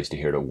surprised to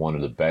hear that one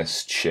of the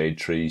best shade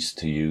trees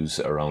to use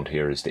around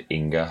here is the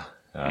Inga.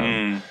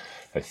 I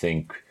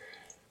think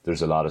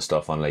there's a lot of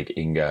stuff on like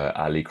Inga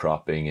alley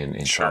cropping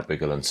in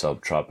tropical and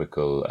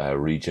subtropical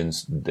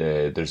regions.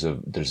 There's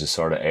a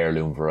sort of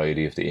heirloom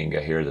variety of the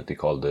Inga here that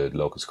the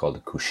locals call the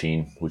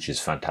Cushin, which is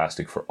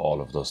fantastic for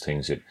all of those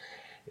things. It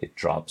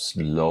drops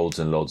loads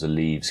and loads of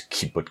leaves,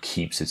 but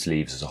keeps its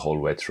leaves as a whole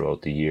way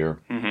throughout the year.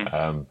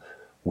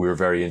 We're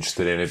very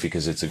interested in it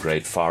because it's a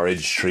great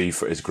forage tree.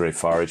 It's a great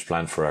forage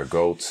plant for our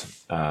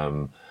goats.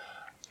 You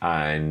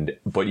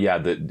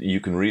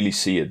can really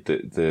see it.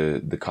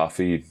 The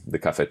coffee, the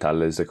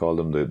cafetales they call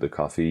them, the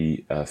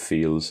coffee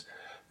fields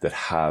that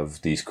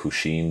have these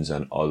cushins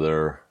and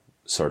other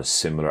sort of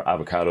similar.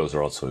 Avocados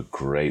are also a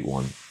great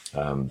one.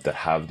 That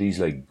have these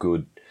like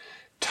good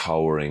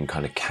towering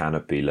kind of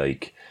canopy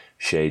like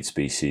shade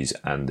species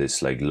and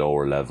this like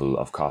lower level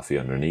of coffee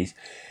underneath.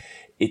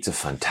 It's a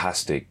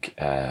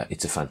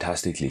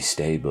fantastically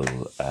stable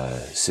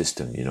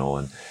system,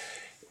 and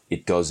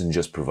it doesn't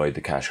just provide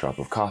the cash crop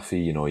of coffee.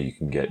 You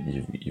can get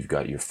you've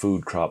got your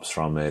food crops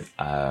from it,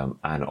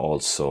 and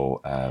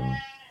also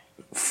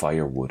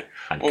firewood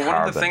and carbon.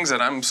 One of the things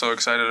that I'm so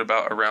excited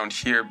about around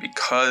here,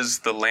 because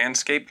the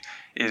landscape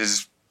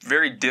is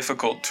very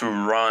difficult to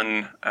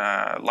run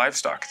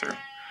livestock through.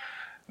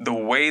 The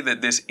way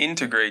that this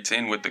integrates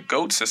in with the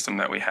goat system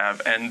that we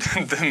have, and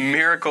the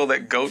miracle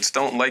that goats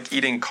don't like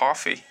eating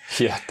coffee,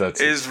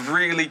 is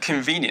really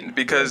convenient,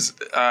 because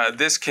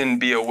this can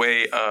be a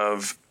way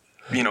of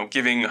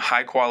giving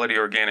high quality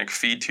organic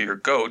feed to your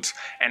goats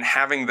and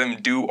having them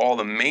do all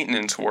the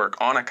maintenance work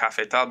on a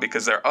cafetal,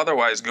 because they're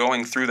otherwise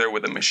going through there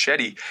with a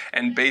machete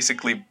and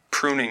basically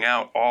pruning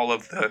out all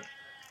of the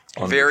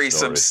very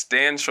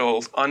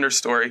substantial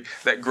understory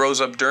that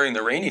grows up during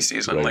the rainy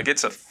season. Right. Like,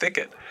 it's a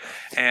thicket.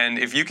 And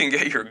if you can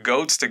get your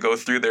goats to go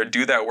through there,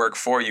 do that work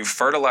for you,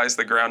 fertilize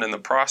the ground in the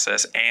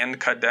process, and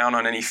cut down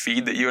on any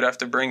feed that you would have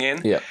to bring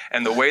in,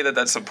 and the way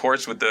that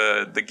supports with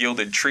the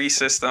gilded tree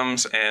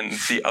systems and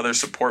the other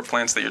support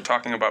plants that you're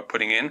talking about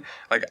putting in,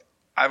 like,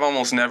 I've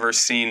almost never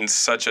seen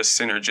such a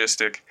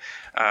synergistic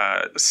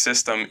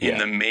system in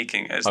the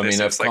making as this.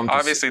 It's like,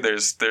 obviously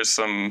there's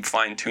some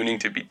fine tuning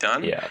to be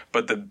done,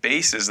 but the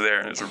base is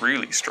there and it's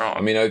really strong.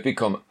 I mean, I've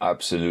become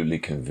absolutely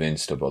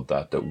convinced about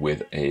that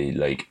with a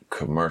like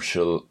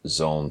commercial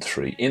zone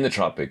 3 in the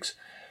tropics,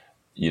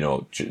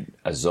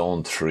 a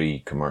zone 3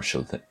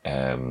 commercial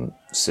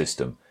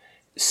system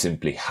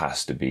simply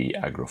has to be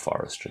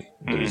agroforestry.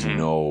 There's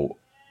no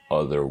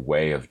other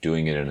way of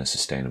doing it in a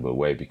sustainable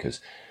way, because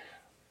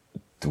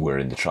we're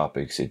in the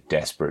tropics. It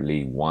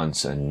desperately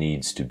wants and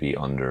needs to be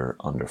under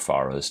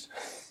forest.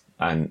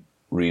 And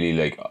really,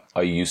 like,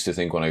 I used to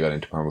think when I got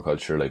into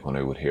permaculture, like when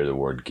I would hear the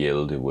word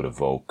guild, it would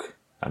evoke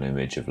an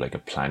image of like a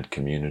plant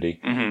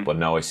community. But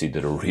now I see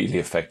that a really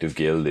effective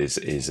guild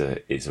is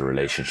a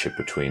relationship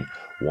between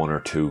one or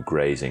two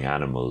grazing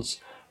animals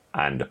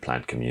and a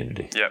plant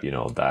community.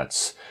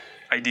 That's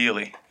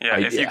ideally,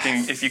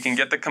 if you can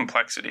get the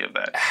complexity of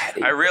that.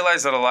 I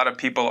realize that a lot of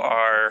people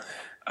are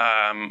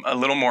a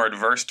little more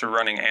adverse to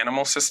running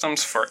animal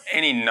systems for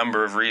any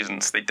number of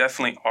reasons. They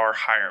definitely are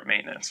higher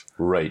maintenance.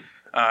 Right.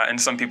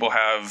 And some people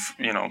have,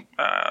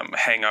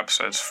 hang-ups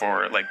as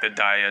for like the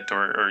diet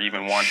or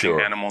even wanting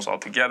animals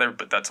altogether,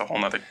 but that's a whole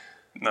nother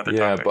topic.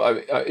 Yeah,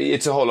 but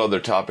it's a whole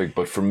other topic.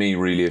 But for me,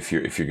 really, if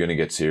you're going to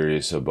get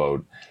serious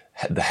about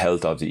the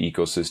health of the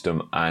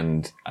ecosystem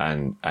and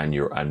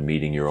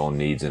meeting your own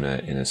needs in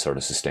a sort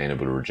of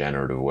sustainable,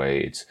 regenerative way.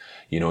 It's,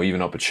 you know,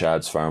 even up at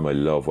Shad's farm, I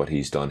love what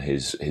he's done. He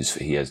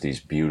has these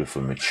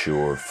beautiful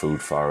mature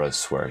food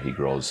forests where he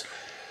grows,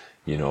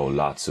 you know,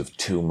 lots of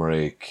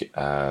turmeric,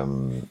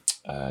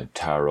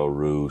 taro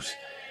root,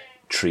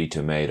 tree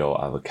tomato,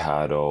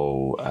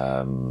 avocado,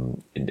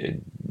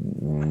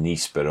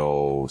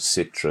 níspero,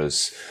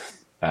 citrus.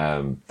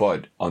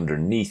 But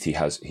underneath he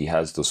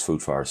has those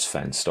food forests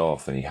fenced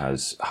off, and he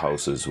has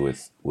houses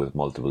with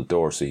multiple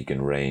doors so he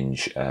can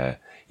range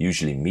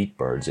usually meat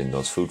birds in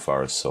those food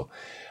forests. So,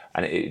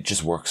 and it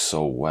just works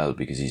so well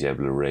because he's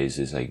able to raise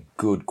this like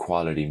good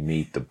quality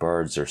meat. The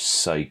birds are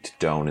psyched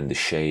down in the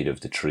shade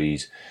of the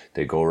trees.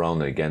 They go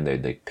around and again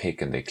they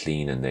pick and they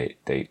clean and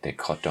they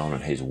cut down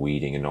on his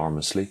weeding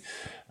enormously.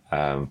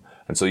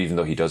 And so even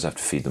though he does have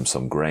to feed them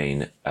some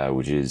grain,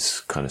 which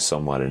is kind of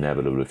somewhat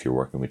inevitable if you're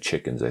working with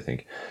chickens, I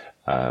think,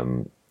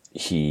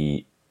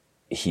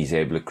 he's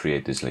able to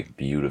create this like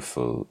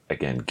beautiful,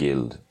 again,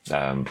 guild.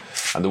 And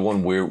the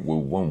one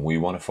we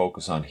want to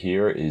focus on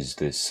here is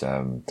this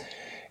kind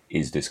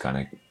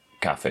of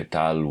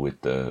cafetal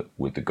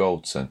with the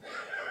goats. And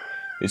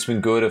it's been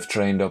good. I've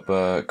trained up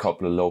a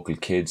couple of local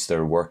kids.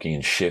 They're working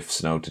in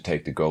shifts now to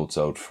take the goats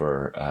out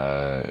for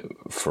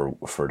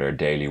their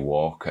daily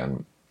walk.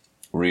 And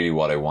really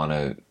what I want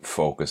to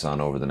focus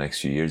on over the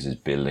next few years is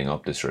building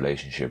up this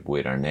relationship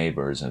with our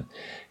neighbours, and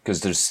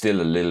because there's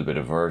still a little bit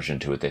of aversion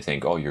to it. They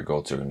think, oh, your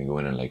goats are going to go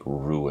in and like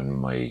ruin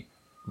my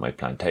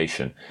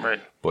plantation.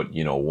 Right. But,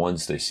 you know,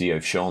 once they see,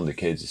 I've shown the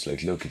kids, it's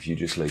like, look, if you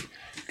just like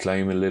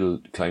climb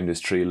this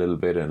tree a little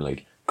bit and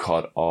like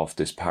cut off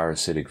this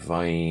parasitic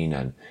vine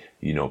and,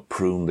 you know,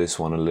 prune this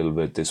one a little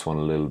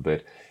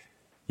bit,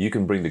 you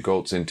can bring the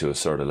goats into a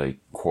sort of like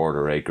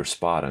quarter acre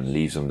spot and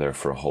leave them there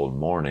for a whole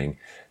morning.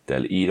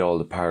 They'll eat all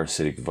the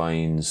parasitic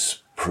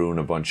vines,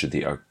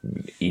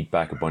 eat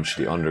back a bunch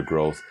of the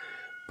undergrowth,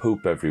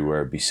 poop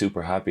everywhere, be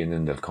super happy, and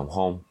then they'll come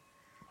home.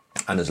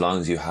 And as long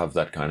as you have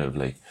that kind of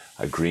like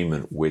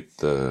agreement with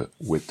the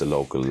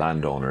local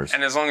landowners,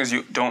 and as long as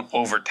you don't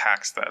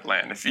overtax that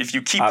land, if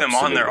you keep them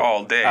on there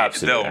all day,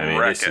 they'll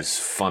wreck it. This is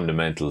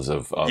fundamentals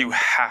of you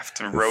have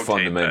to rotate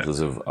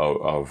fundamentals of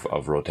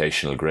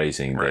rotational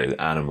grazing. Right.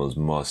 The animals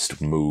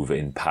must move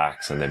in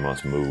packs, and they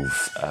must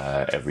move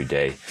every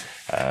day.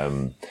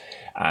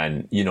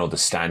 And you know, the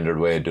standard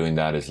way of doing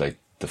that is like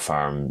the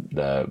farm,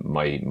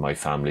 my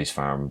family's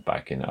farm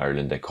back in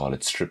Ireland, they call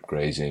it strip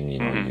grazing. You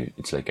know,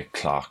 it's like a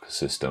clock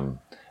system,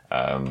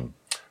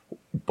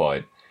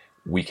 but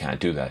we can't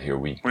do that here.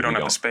 We don't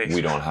have the space.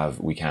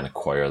 We can't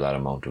acquire that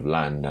amount of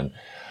land,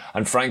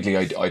 and frankly,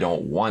 I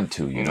don't want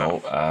to. You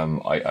know,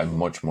 I'm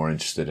much more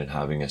interested in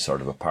having a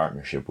sort of a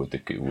partnership with the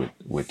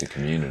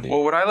community.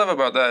 Well, what I love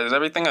about that is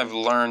everything I've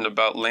learned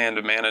about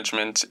land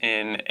management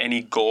in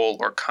any goal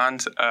or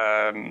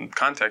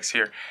context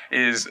here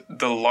is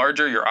the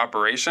larger your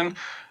operation,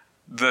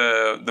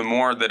 the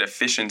more that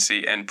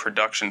efficiency and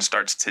production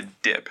starts to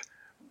dip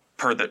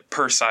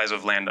per size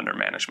of land under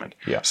management.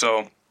 Yeah.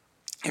 So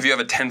if you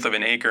have 1/10 of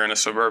an acre in a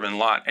suburban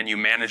lot and you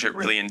manage it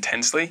really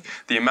intensely,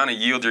 the amount of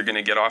yield you're going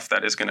to get off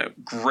that is going to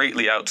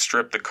greatly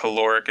outstrip the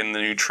caloric and the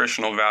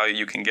nutritional value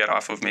you can get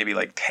off of maybe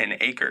like 10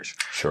 acres.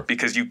 Sure.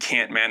 Because you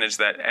can't manage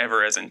that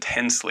ever as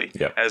intensely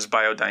as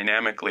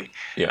biodynamically.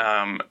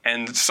 Yeah.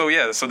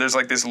 So there's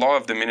like this law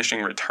of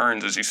diminishing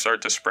returns as you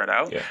start to spread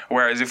out. Yeah.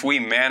 Whereas if we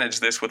manage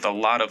this with a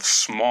lot of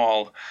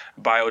small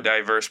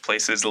biodiverse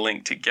places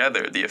linked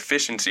together, the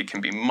efficiency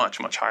can be much,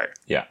 much higher.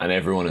 Yeah, and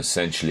everyone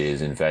essentially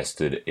is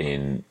invested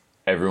in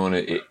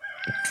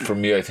for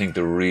me, I think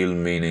the real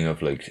meaning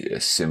of like a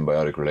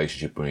symbiotic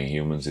relationship between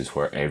humans is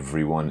where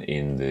everyone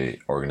in the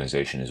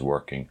organization is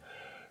working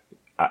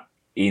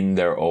in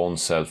their own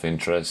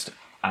self-interest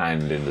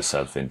and in the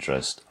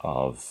self-interest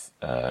of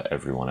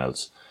everyone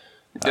else.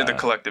 The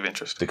collective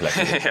interest. The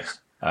collective interest.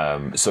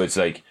 So it's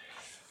like,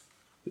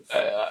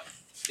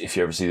 if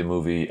you ever see the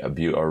movie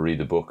or read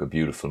the book A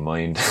Beautiful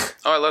Mind.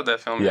 Oh, I love that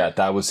film. Yeah,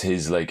 that was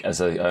his, like,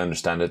 as I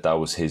understand it, that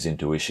was his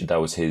intuition, that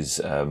was his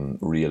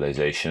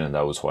realization, and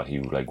that was what he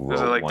like wrote.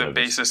 Is it like the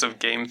basis of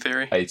game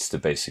theory? It's the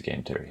basic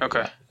game theory.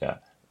 Okay. Yeah.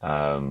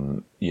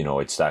 You know,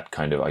 it's that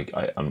kind of,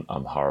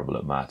 I'm horrible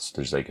at maths.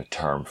 There's like a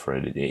term for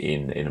it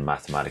in a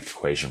mathematical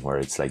equation where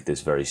it's like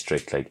this very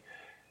strict, like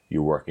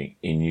you're working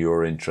in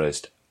your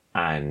interest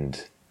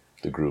and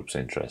the group's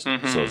interest.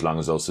 Mm-hmm. So as long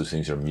as those two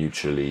things are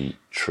mutually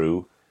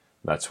true,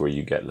 that's where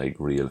you get like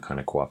real kind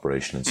of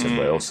cooperation and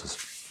symbiosis.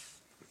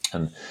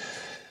 And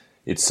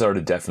it's sort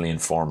of definitely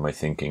informed my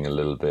thinking a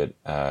little bit.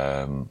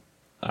 And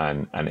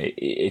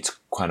it's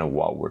kind of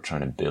what we're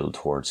trying to build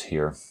towards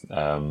here.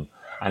 And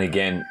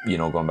again, you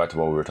know, going back to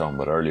what we were talking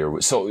about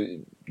earlier. So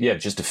yeah,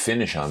 just to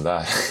finish on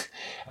that,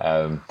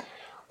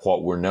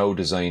 what we're now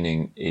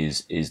designing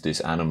is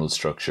this animal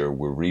structure.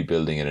 We're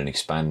rebuilding it and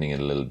expanding it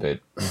a little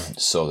bit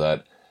so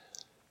that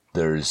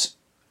there's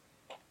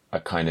a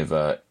kind of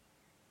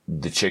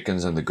the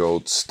chickens and the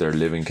goats, their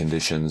living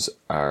conditions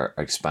are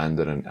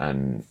expanded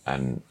and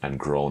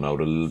grown out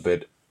a little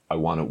bit.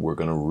 We're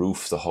going to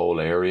roof the whole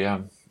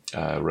area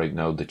right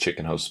now the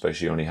chicken house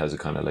especially only has a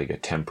kind of like a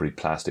temporary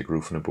plastic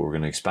roof on it, but we're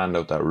going to expand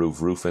out that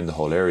roof in the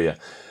whole area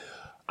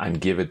and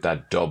give it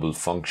that double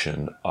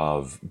function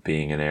of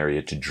being an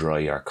area to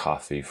dry our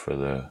coffee for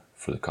the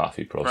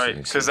coffee processing.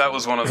 Right, because that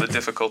was one of the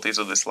difficulties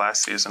of this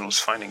last season, was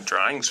finding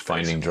drying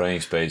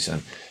space.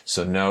 And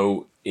so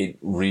now it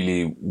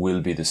really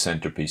will be the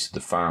centerpiece of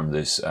the farm.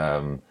 This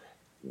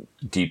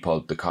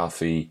depulp the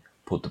coffee,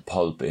 put the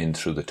pulp in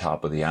through the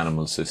top of the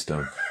animal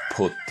system,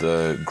 put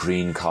the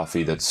green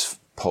coffee that's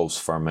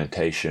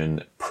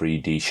post-fermentation,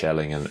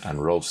 pre-deshelling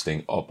and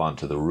roasting up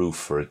onto the roof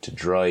for it to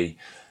dry.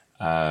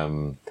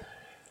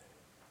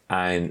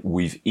 And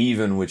we've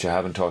even, which I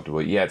haven't talked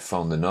about yet,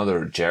 found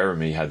another.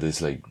 Jeremy had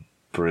this like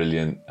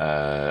brilliant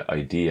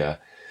idea.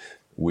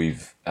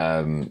 We've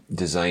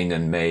designed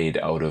and made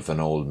out of an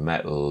old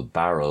metal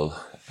barrel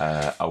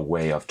a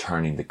way of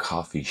turning the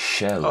coffee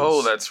shells.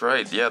 Oh, that's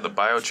right. Yeah, the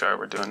biochar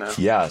we're doing now.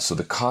 Yeah, so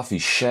the coffee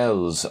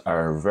shells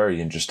are a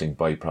very interesting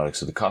byproduct.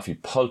 So the coffee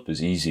pulp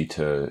is easy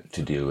to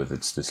deal with.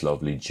 It's this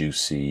lovely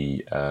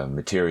juicy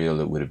material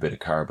that with a bit of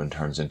carbon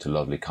turns into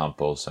lovely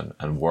compost,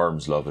 and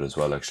worms love it as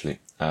well, actually.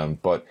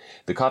 But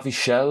the coffee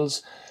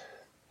shells,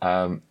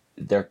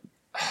 they're,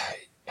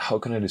 how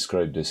can I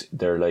describe this?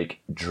 They're like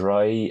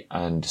dry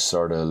and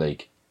sort of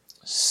like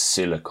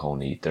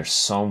silicone-y. They're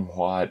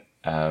somewhat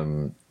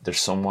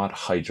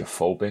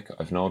hydrophobic,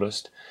 I've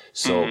noticed.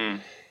 So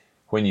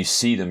when you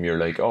see them, you're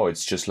like, oh,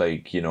 it's just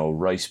like,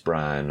 rice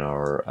bran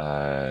or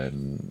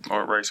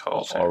rice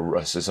hulls.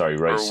 Rice.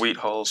 Or wheat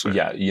hulls.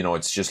 Yeah,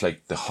 it's just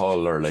like the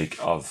hull or like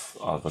of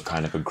a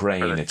kind of a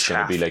grain. It's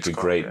going to be like a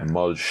great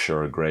mulch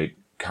or a great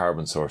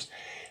carbon source.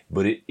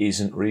 But it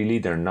isn't really.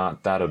 They're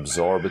not that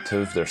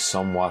absorbative. They're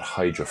somewhat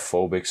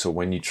hydrophobic. So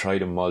when you try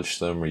to mulch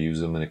them or use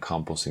them in a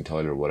composting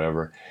toilet or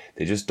whatever,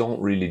 they just don't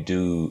really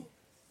do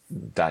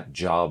that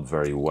job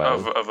very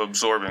well. Of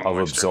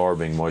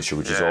absorbing moisture,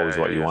 which is always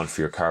what you want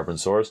for your carbon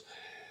source.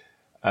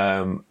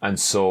 And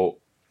so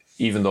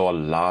even though a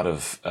lot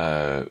of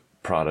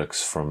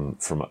products from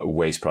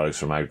waste products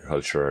from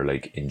agriculture are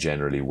like in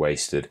generally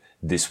wasted,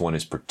 this one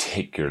is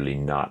particularly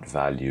not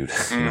valued.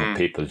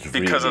 People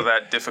because of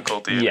that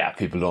difficulty. Yeah,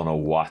 people don't know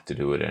what to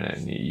do with it,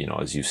 and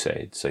as you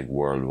say, it's like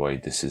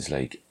worldwide. This is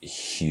like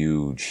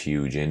huge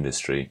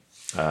industry.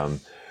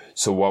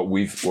 So what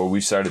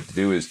we've started to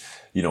do is,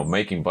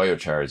 making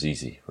biochar is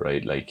easy,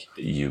 right? Like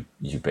you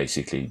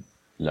basically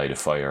light a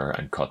fire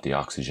and cut the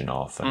oxygen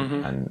off,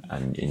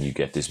 and you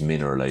get this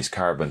mineralized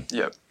carbon.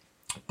 Yep.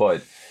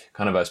 But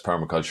kind of as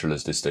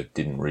permaculturalists, this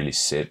didn't really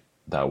sit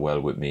that well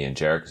with me and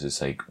Jer, because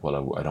it's like,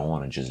 well, I don't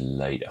want to just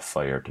light a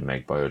fire to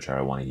make biochar.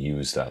 I want to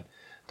use that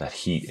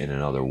heat in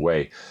another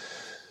way.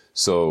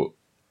 So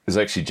it was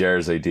actually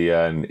Jer's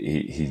idea, and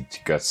he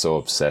got so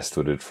obsessed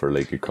with it for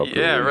like a couple of weeks.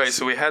 Yeah, right.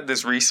 So we had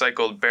this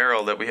recycled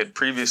barrel that we had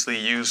previously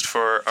used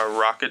for a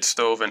rocket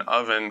stove and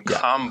oven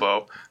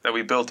combo that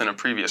we built in a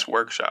previous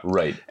workshop.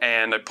 Right.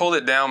 And I pulled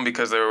it down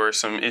because there were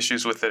some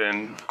issues with it,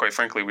 and quite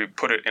frankly, we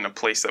put it in a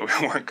place that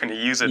we weren't going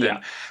to use it in.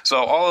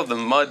 So all of the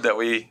mud that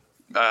we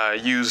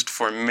used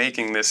for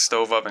making this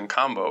stove oven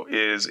combo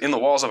is in the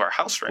walls of our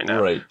house right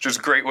now, which is a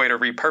great way to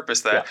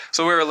repurpose that.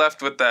 So we were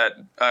left with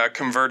that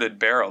converted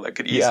barrel that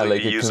could easily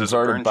be used as a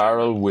burn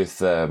barrel with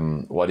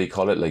what do you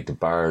call it, like the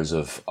bars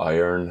of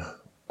iron,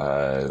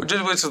 which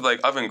is like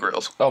oven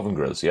grills.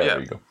 There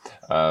you go.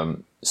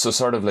 So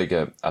sort of like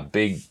a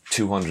big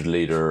 200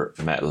 liter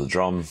metal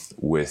drum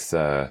with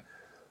an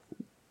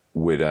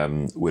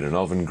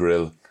oven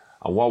grill.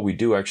 And what we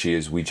do actually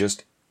is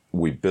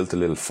we built a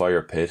little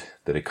fire pit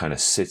that it kind of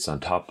sits on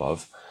top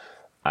of,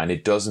 and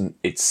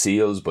it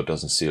seals but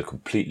doesn't seal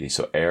completely,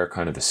 so air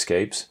kind of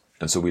escapes.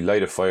 And so we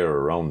light a fire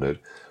around it.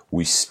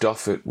 We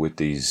stuff it with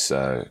these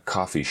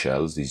coffee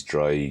shells, these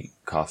dry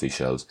coffee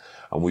shells,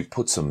 and we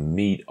put some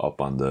meat up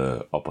on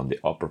the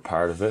upper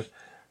part of it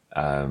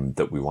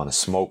that we want to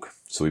smoke.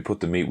 So we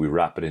put the meat, we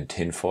wrap it in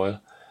tin foil,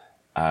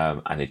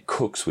 and it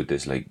cooks with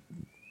this like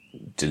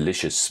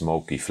delicious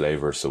smoky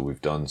flavor. So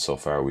we've done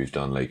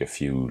like a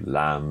few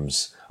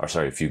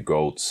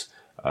goats.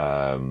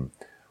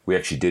 We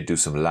actually did do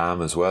some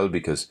lamb as well,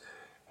 because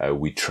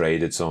we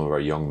traded some of our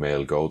young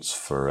male goats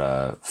for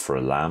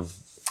a lamb.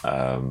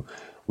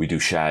 We do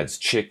shads,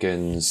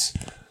 chickens.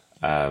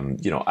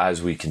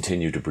 As we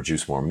continue to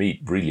produce more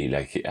meat, really,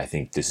 like, I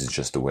think this is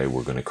just the way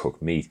we're going to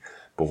cook meat.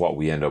 But what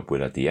we end up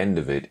with at the end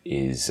of it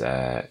is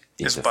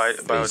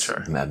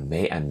biochar,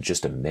 and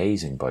just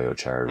amazing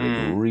biochar,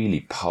 like really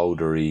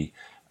powdery,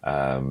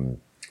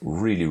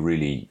 really,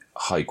 really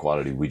high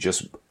quality. We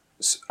just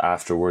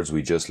afterwards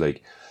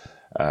like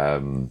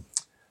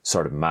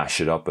sort of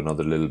mash it up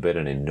another little bit,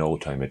 and in no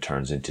time it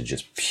turns into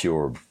just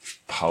pure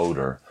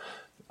powder.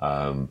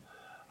 And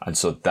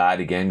so that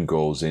again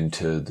goes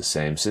into the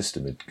same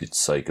system. It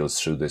cycles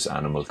through this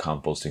animal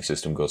composting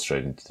system, goes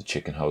straight into the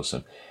chicken house,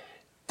 and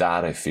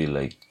that, I feel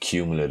like,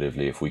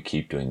 cumulatively, if we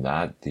keep doing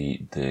that,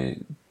 the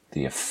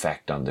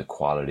effect on the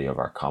quality of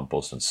our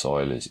compost and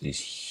soil is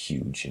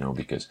huge,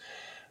 because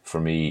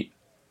for me,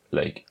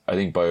 like, I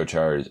think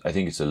biochar I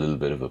think it's a little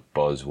bit of a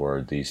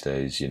buzzword these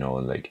days,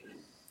 like,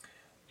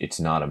 it's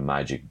not a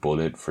magic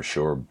bullet for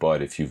sure,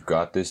 but if you've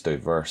got this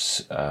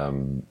diverse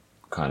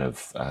kind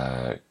of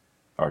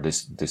or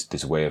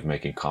this way of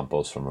making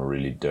compost from a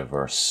really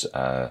diverse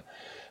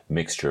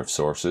mixture of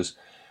sources,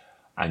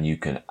 and you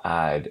can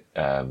add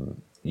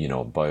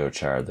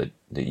biochar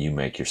that you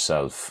make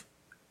yourself,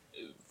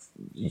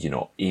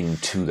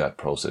 into that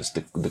process,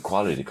 the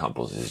quality of the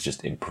compost is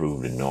just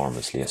improved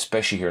enormously,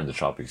 especially here in the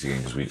tropics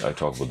again, because I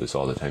talk about this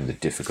all the time, the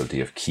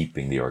difficulty of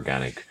keeping the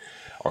organic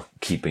or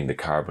keeping the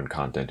carbon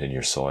content in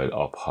your soil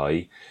up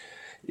high.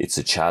 It's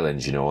a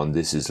challenge, and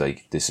this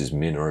is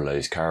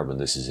mineralized carbon.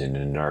 This is an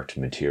inert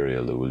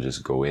material that will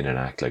just go in and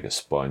act like a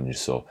sponge.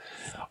 So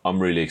I'm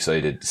really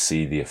excited to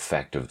see the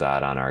effect of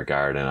that on our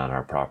garden, on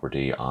our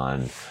property,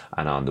 and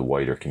on the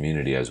wider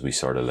community as we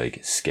sort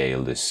of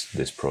scale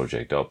this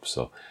project up.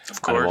 So,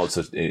 of course. And I'm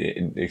also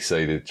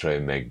excited to try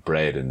and make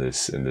bread in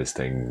this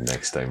thing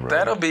next time around.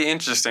 That'll be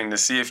interesting to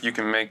see if you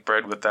can make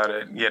bread without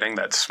it getting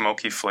that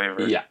smoky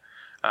flavor. Yeah.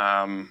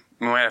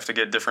 We might have to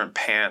get different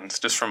pans,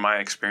 just from my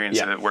experience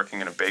of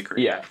working in a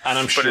bakery. Yeah, and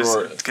I'm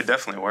sure it could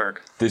definitely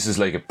work. This is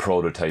like a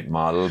prototype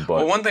model, but...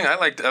 Well, one thing I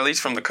liked, at least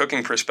from the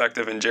cooking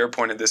perspective, and Jer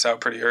pointed this out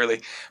pretty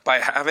early, by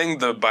having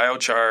the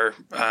biochar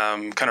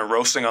kind of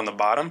roasting on the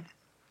bottom,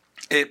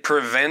 it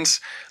prevents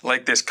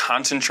this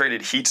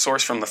concentrated heat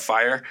source from the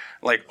fire,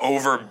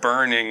 over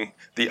burning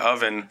the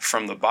oven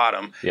from the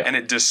bottom, and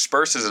it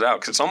disperses it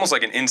out, because it's almost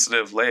like an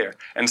insulative layer.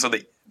 And so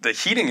the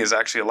heating is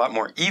actually a lot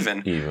more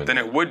even than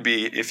it would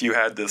be if you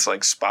had this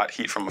spot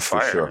heat from a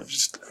fire.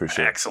 For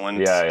sure. Excellent.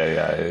 Yeah.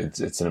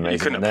 It's an amazing. You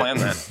couldn't have planned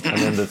that. And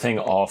then the thing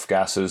off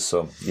gases,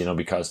 so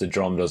because the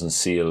drum doesn't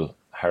seal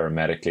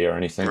hermetically or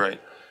anything. Right.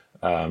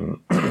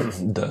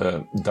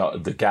 The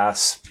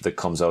gas that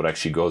comes out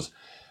actually goes,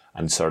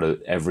 and sort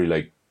of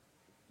every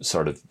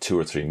 2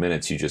 or 3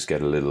 minutes you just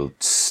get a little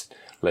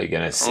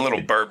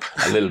burp.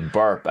 A little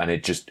burp, and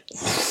it just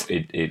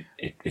it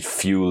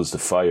fuels the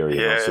fire,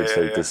 so it's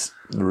this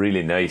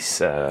really nice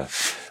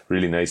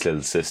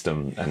little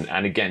system,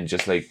 and again,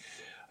 just I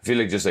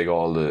feel just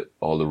all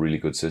the really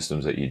good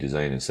systems that you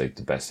design, it's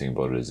the best thing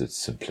about it is its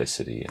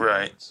simplicity.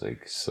 Right.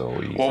 It's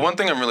so easy. Well, one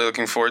thing I'm really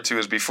looking forward to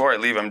is before I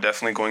leave, I'm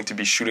definitely going to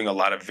be shooting a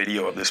lot of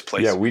video of this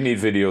place. Yeah, we need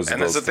videos.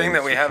 And that's the thing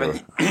that we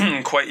haven't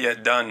quite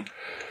yet done.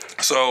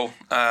 So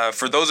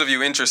for those of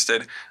you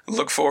interested,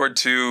 look forward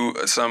to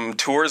some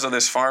tours of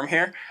this farm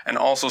here, and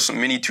also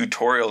some mini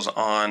tutorials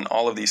on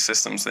all of these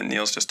systems that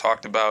Neil's just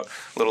talked about,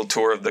 a little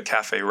tour of the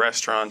cafe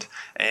restaurant,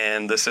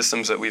 and the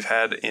systems that we've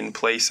had in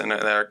place and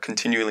that are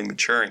continually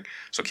maturing.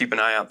 So keep an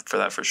eye out for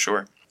that for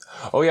sure.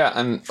 Oh yeah,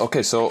 and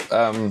okay, so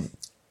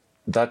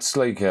that's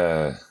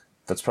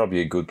that's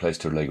probably a good place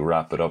to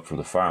wrap it up for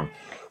the farm.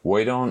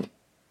 Why don't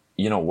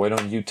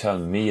you tell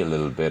me a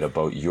little bit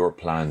about your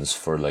plans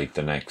for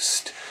the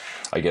next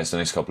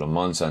couple of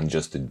months, and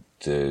just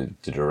the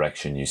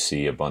direction you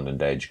see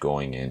Abundant Edge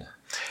going in?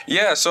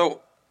 Yeah,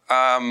 so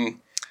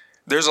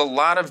there's a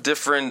lot of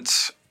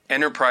different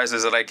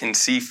enterprises that I can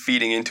see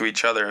feeding into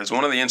each other. As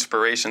one of the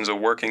inspirations of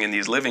working in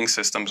these living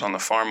systems on the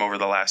farm over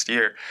the last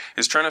year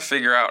is trying to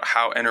figure out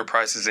how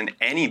enterprises in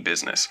any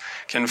business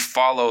can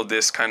follow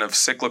this kind of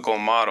cyclical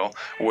model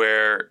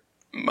where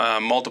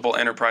multiple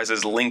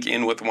enterprises link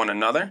in with one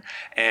another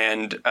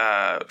and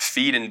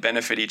feed and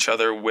benefit each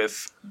other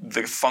with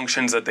the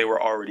functions that they were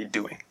already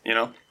doing,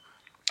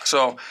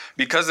 So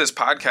because this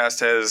podcast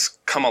has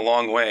come a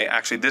long way,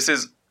 actually this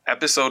is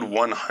episode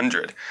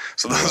 100.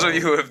 So those of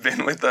you who have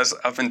been with us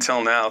up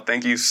until now,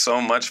 thank you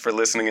so much for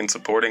listening and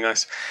supporting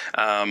us.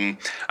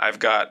 I've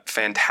got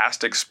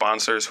fantastic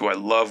sponsors who I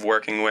love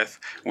working with.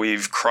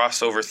 We've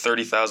crossed over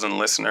 30,000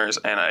 listeners,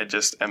 and I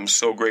just am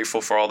so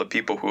grateful for all the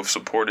people who have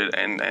supported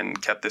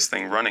and kept this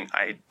thing running.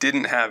 I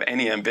didn't have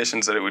any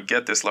ambitions that it would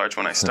get this large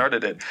when I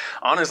started it.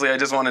 Honestly, I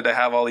just wanted to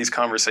have all these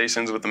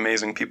conversations with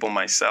amazing people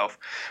myself.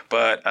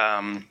 But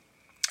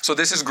so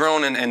this has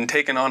grown and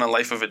taken on a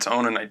life of its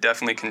own, and I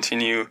definitely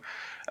continue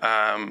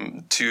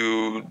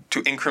to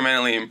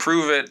incrementally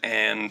improve it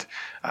and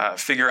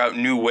figure out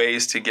new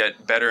ways to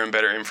get better and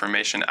better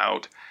information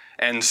out.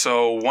 And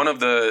so one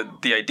of the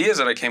ideas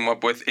that I came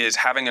up with is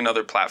having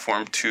another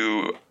platform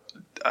to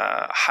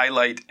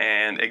highlight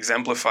and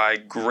exemplify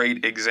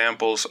great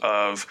examples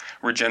of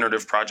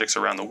regenerative projects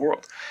around the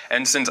world.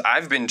 And since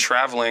I've been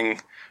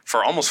traveling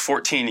for almost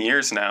 14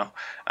 years now,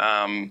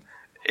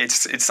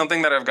 it's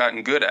something that I've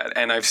gotten good at,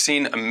 and I've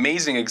seen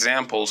amazing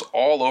examples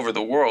all over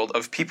the world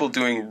of people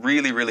doing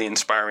really, really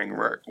inspiring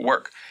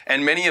work.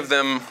 And many of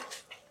them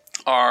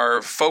are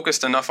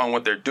focused enough on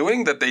what they're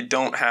doing that they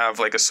don't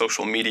have a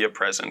social media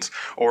presence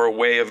or a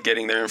way of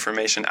getting their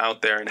information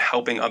out there and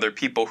helping other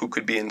people who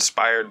could be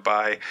inspired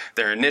by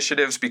their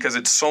initiatives, because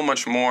it's so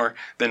much more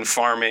than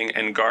farming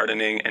and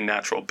gardening and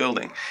natural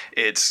building.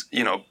 It's,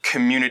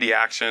 community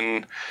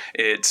action,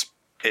 it's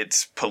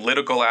it's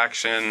political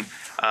action.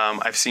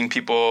 I've seen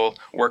people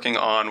working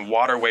on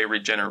waterway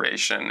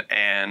regeneration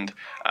and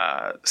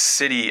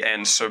city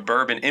and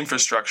suburban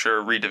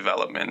infrastructure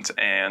redevelopment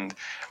and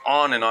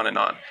on and on and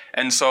on.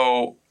 And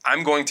so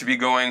I'm going to be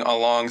going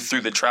along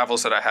through the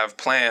travels that I have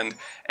planned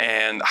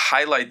and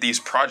highlight these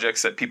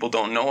projects that people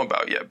don't know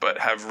about yet, but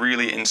have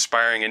really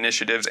inspiring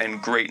initiatives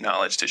and great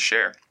knowledge to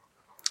share.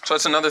 So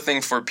that's another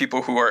thing for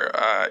people who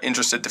are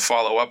interested to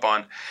follow up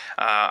on.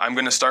 I'm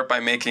going to start by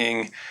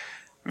making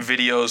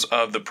videos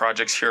of the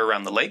projects here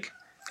around the lake.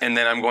 And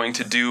then I'm going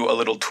to do a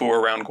little tour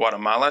around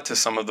Guatemala to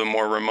some of the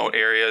more remote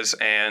areas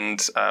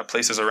and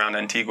places around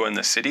Antigua and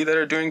the city that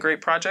are doing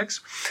great projects.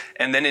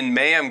 And then in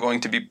May, I'm going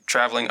to be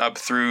traveling up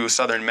through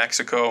southern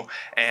Mexico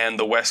and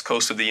the west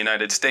coast of the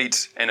United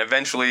States, and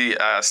eventually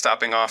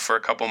stopping off for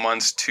a couple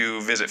months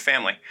to visit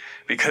family,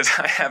 because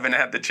I haven't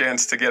had the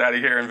chance to get out of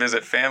here and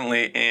visit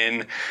family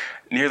in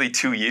nearly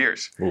 2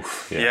 years.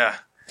 Oof, yeah.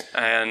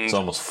 And it's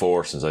almost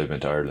 4 since I've been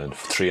to Ireland.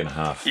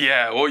 3.5.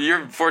 Yeah, well,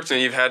 you're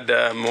fortunate. You've had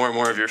more and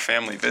more of your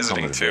family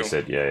visiting too.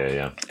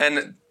 Yeah.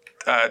 And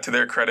to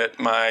their credit,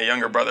 my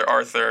younger brother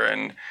Arthur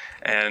and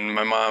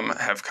my mom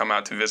have come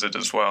out to visit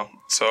as well.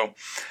 So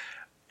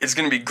it's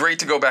going to be great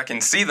to go back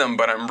and see them,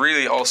 but I'm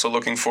really also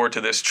looking forward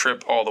to this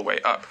trip all the way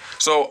up.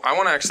 So I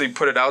want to actually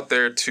put it out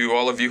there to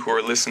all of you who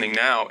are listening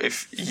now.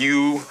 If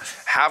you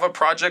have a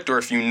project or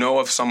if you know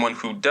of someone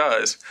who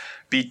does,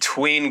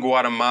 between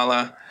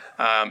Guatemala,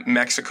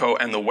 Mexico,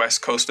 and the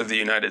west coast of the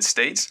United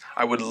States,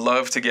 I would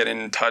love to get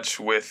in touch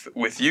with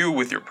you,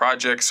 with your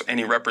projects,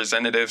 any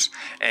representatives,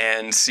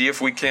 and see if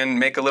we can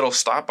make a little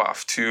stop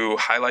off to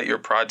highlight your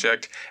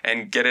project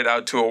and get it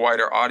out to a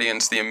wider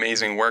audience, the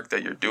amazing work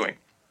that you're doing.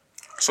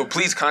 So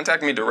please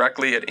contact me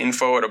directly at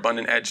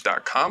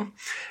info@abundantedge.com,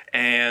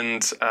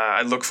 and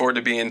I look forward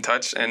to being in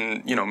touch,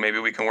 and maybe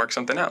we can work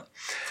something out.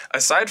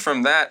 Aside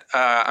from that,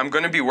 I'm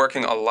going to be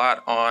working a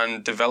lot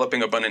on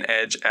developing Abundant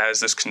Edge as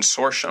this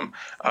consortium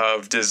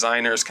of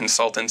designers,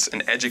 consultants,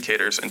 and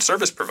educators and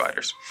service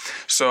providers.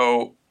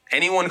 So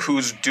anyone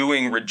who's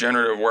doing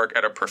regenerative work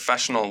at a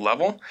professional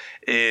level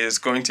is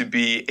going to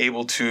be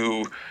able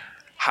to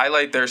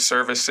highlight their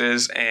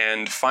services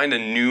and find a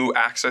new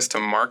access to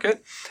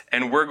market.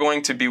 And we're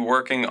going to be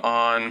working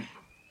on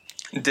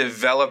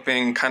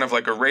developing kind of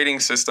like a rating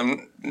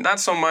system, not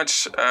so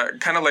much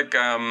kind of like,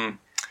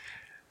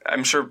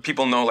 I'm sure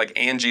people know like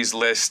Angie's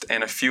List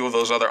and a few of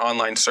those other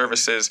online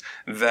services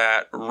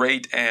that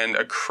rate and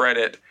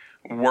accredit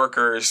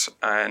workers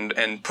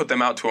and put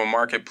them out to a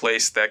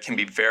marketplace that can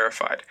be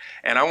verified.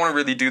 And I want to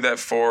really do that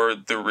for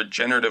the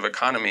regenerative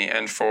economy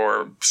and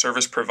for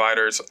service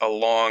providers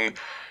along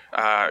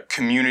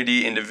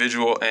community,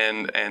 individual,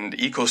 and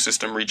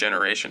ecosystem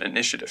regeneration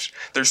initiatives.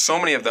 There's so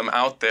many of them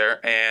out there,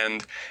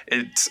 and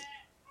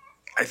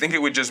I think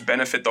it would just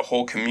benefit the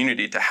whole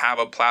community to have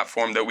a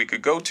platform that we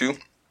could go to,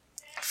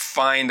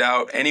 find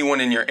out anyone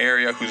in your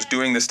area who's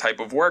doing this type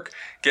of work,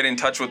 get in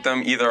touch with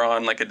them either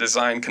on like a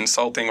design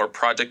consulting or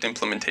project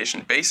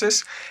implementation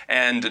basis,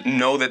 and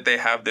know that they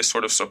have this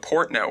sort of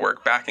support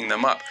network backing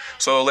them up.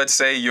 So let's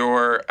say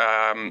you're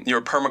a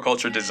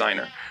permaculture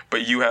designer,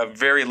 but you have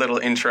very little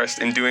interest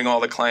in doing all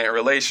the client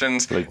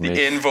relations, like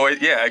the invoice.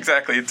 Yeah,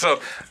 exactly.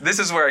 So this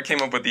is where I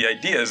came up with the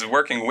idea, is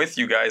working with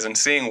you guys and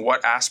seeing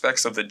what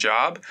aspects of the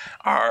job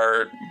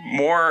are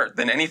more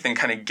than anything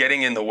kind of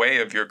getting in the way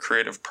of your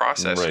creative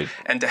process. Right.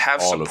 And to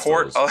have all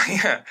support,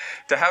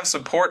 to have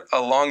support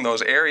along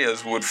those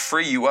areas would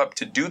free you up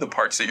to do the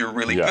parts that you're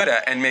really good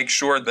at and make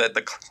sure that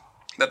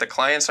the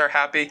clients are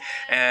happy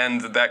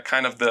and that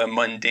kind of the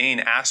mundane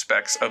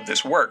aspects of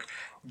this work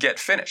get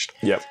finished.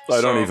 Yep.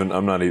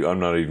 I'm not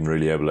even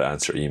really able to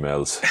answer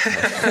emails.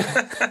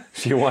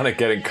 If you want to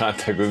get in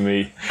contact with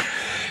me,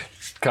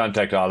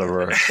 contact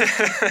Oliver.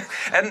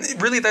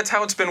 And really, that's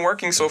how it's been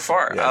working so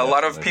far. A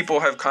lot of people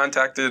have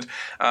contacted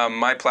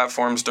my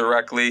platforms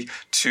directly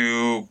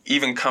to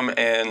even come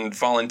and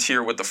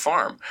volunteer with the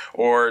farm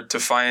or to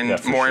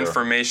find more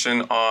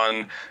information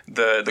on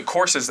the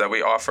courses that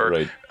we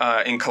offer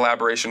in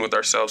collaboration with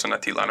ourselves and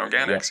Atilan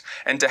Organics.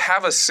 And to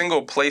have a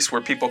single place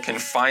where people can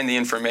find the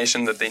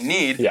information that they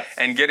need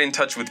and get in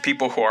touch with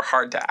people who are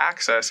hard to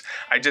access,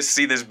 I just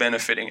see this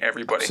benefiting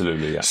everybody.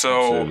 Absolutely, yeah.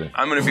 So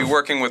I'm going to be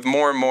working with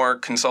more and more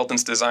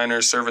consultants,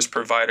 designers, service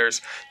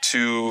providers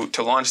to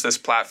launch this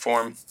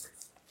platform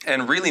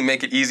and really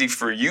make it easy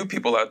for you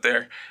people out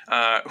there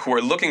who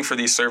are looking for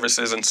these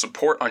services and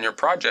support on your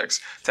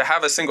projects to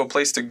have a single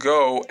place to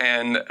go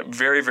and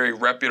very, very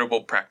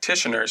reputable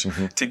practitioners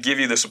to give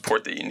you the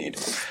support that you need.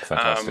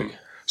 Fantastic.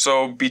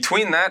 So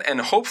between that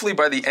and hopefully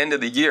by the end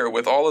of the year,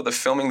 with all of the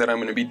filming that I'm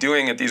going to be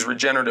doing at these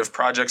regenerative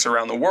projects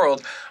around the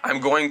world,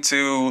 I'm going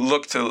to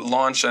look to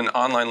launch an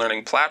online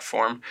learning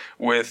platform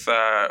with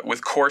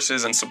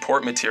courses and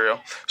support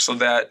material so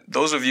that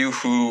those of you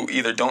who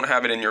either don't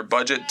have it in your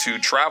budget to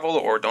travel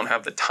or don't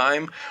have the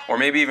time or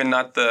maybe even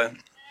not the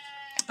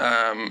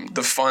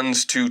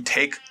funds to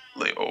take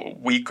a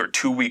week or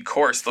 2 week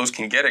course, those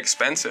can get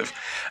expensive,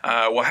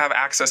 will have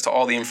access to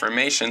all the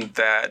information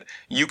that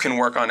you can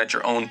work on at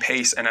your own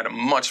pace and at a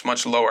much,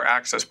 much lower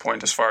access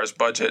point as far as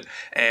budget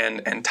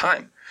and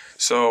time.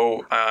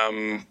 So,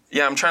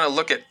 I'm trying to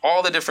look at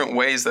all the different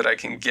ways that I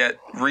can get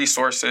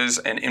resources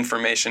and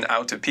information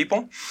out to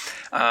people,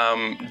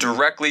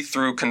 directly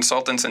through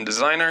consultants and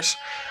designers,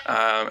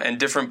 and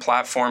different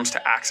platforms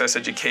to access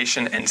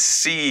education and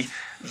see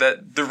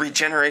that the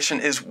regeneration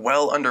is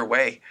well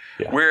underway.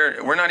 Yeah.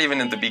 We're not even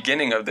at the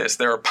beginning of this.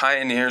 There are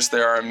pioneers,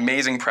 there are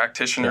amazing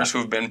practitioners who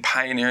have been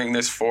pioneering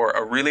this for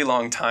a really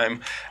long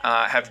time,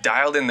 have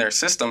dialed in their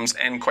systems,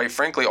 and quite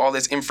frankly, all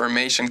this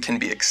information can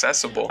be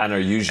accessible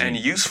and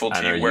useful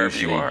to you wherever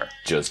you are.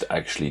 Just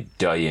actually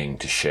dying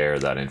to share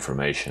that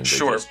information.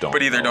 Sure,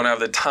 but either don't have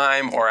the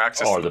time or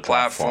access to the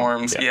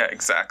platforms. Yeah,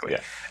 exactly.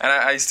 Yeah. And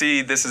I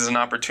see this as an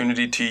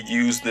opportunity to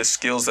use the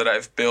skills that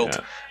I've built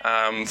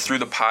through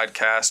the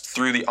podcast,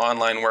 through the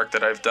online work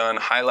that I've done,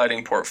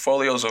 highlighting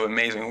portfolios of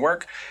amazing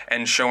work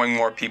and showing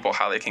more people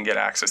how they can get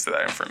access to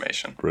that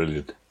information.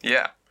 Brilliant.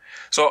 Yeah.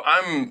 So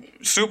I'm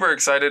super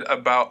excited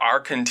about our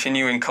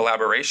continuing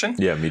collaboration.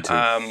 Yeah, me too.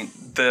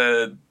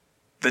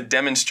 The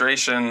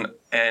demonstration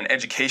and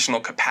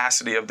educational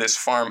capacity of this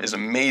farm is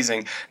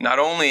amazing, not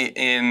only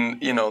in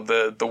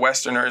the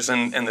Westerners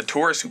and the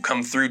tourists who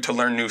come through to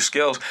learn new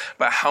skills,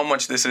 but how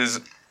much this is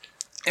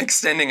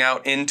extending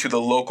out into the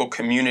local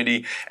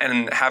community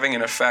and having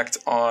an effect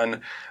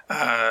on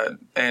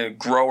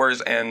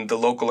growers and the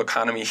local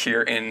economy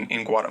here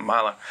in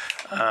Guatemala.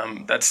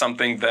 That's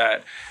something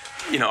that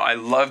I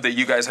love that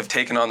you guys have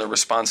taken on the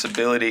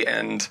responsibility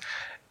and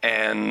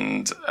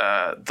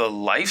the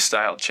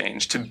lifestyle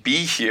change to be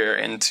here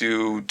and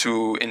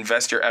to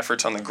invest your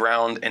efforts on the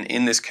ground and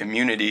in this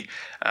community.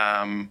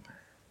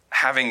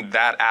 Having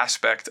that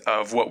aspect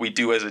of what we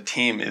do as a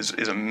team is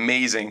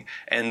amazing.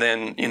 And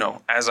then,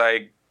 as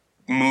I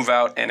move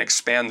out and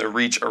expand the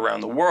reach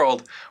around the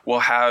world,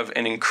 we'll have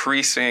an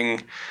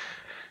increasing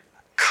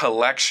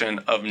collection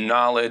of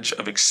knowledge,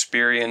 of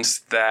experience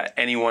that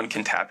anyone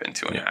can tap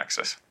into and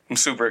access. I'm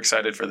super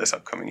excited for this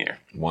upcoming year.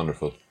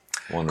 Wonderful.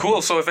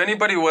 Cool. So if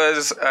anybody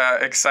was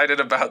excited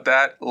about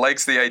that,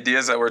 likes the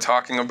ideas that we're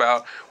talking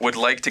about, would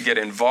like to get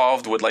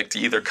involved, would like to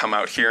either come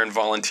out here and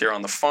volunteer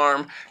on the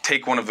farm,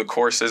 take one of the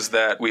courses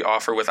that we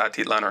offer with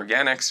Atitlan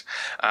Organics,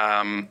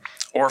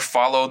 or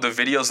follow the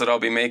videos that I'll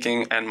be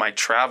making and my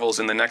travels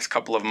in the next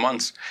couple of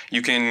months,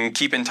 you can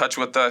keep in touch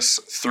with us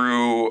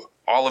through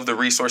all of the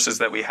resources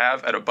that we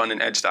have at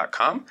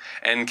abundantedge.com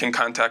and can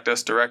contact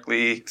us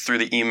directly through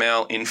the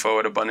email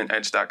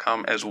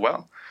info@abundantedge.com as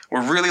well.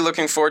 We're really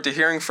looking forward to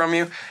hearing from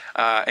you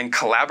and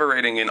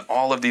collaborating in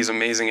all of these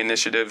amazing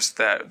initiatives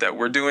that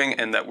we're doing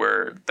and that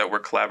we're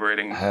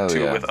collaborating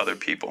with other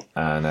people.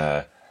 And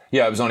I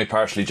was only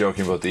partially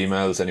joking about the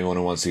emails. Anyone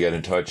who wants to get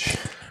in touch,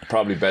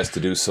 probably best to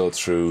do so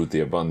through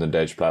the Abundant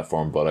Edge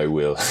platform, but I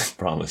will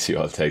promise you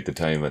I'll take the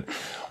time, and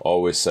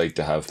always psyched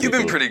to have people. You've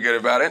been pretty good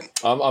about it.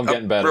 I'm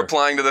getting better.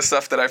 Replying to the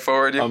stuff that I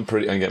forward you. I'm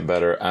getting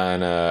better.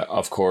 And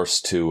of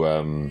course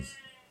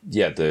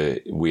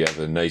we have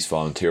a nice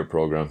volunteer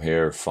program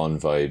here, fun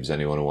vibes.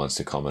 Anyone who wants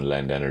to come and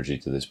lend energy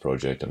to this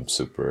project, I'm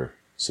super,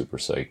 super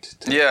psyched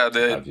to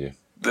have you.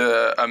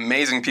 The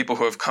amazing people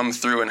who have come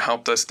through and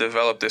helped us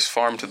develop this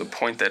farm to the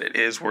point that it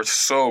is. We're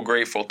so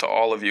grateful to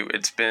all of you.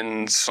 It's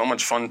been so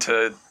much fun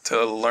to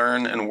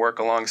learn and work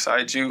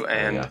alongside you,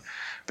 and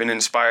been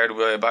inspired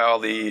by all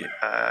the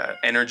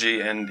energy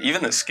and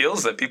even the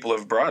skills that people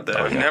have brought that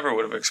I never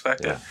would have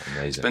expected. Yeah,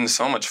 amazing. It's been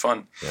so much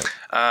fun. Yeah.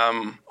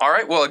 All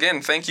right. Well,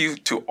 again, thank you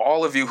to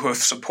all of you who have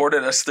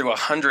supported us through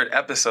 100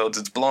 episodes.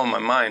 It's blowing my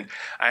mind.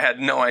 I had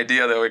no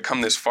idea that we'd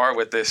come this far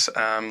with this.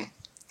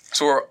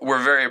 So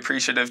we're very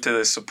appreciative to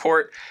the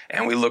support,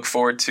 and we look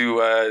forward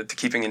to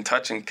keeping in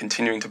touch and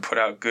continuing to put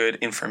out good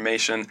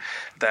information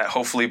that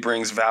hopefully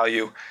brings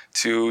value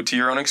to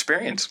your own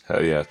experience.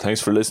 Hell yeah.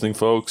 Thanks for listening,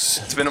 folks.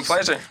 It's been a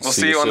pleasure. We'll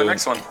see you on the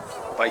next one.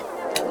 Bye.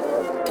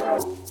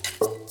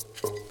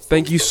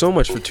 Thank you so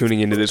much for tuning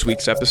into this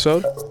week's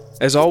episode.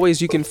 As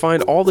always, you can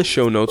find all the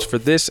show notes for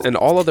this and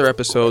all other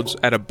episodes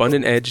at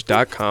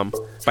abundantedge.com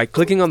by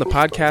clicking on the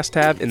podcast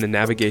tab in the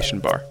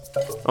navigation bar.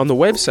 On the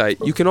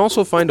website, you can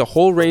also find a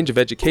whole range of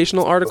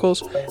educational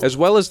articles, as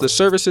well as the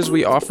services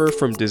we offer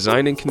from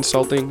design and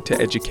consulting to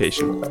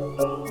education.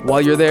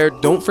 While you're there,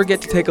 don't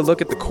forget to take a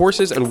look at the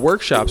courses and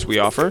workshops we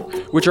offer,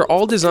 which are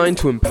all designed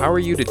to empower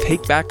you to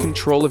take back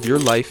control of your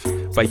life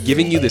by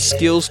giving you the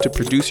skills to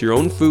produce your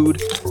own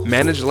food,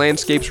 manage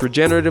landscapes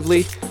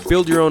regeneratively,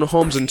 build your own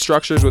homes and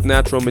structures with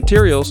natural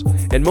materials,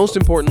 and most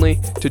importantly,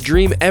 to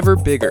dream ever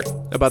bigger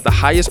about the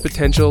highest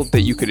potential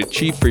that you could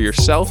achieve for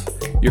yourself,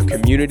 your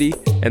community,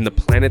 and the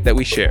planet that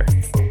we share.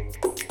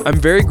 I'm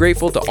very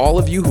grateful to all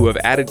of you who have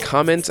added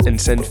comments and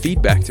send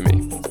feedback to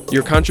me.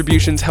 Your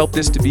contributions help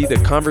this to be the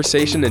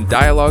conversation and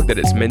dialogue that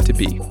it's meant to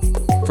be.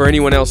 For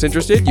anyone else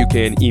interested, you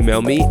can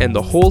email me and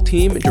the whole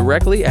team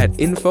directly at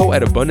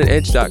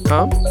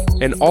info@abundantedge.com,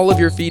 and all of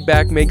your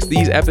feedback makes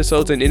these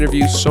episodes and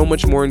interviews so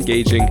much more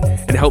engaging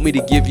and help me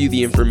to give you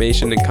the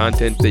information and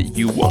content that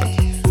you want.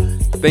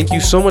 Thank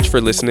you so much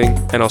for listening,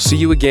 and I'll see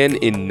you again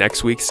in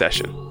next week's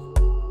session.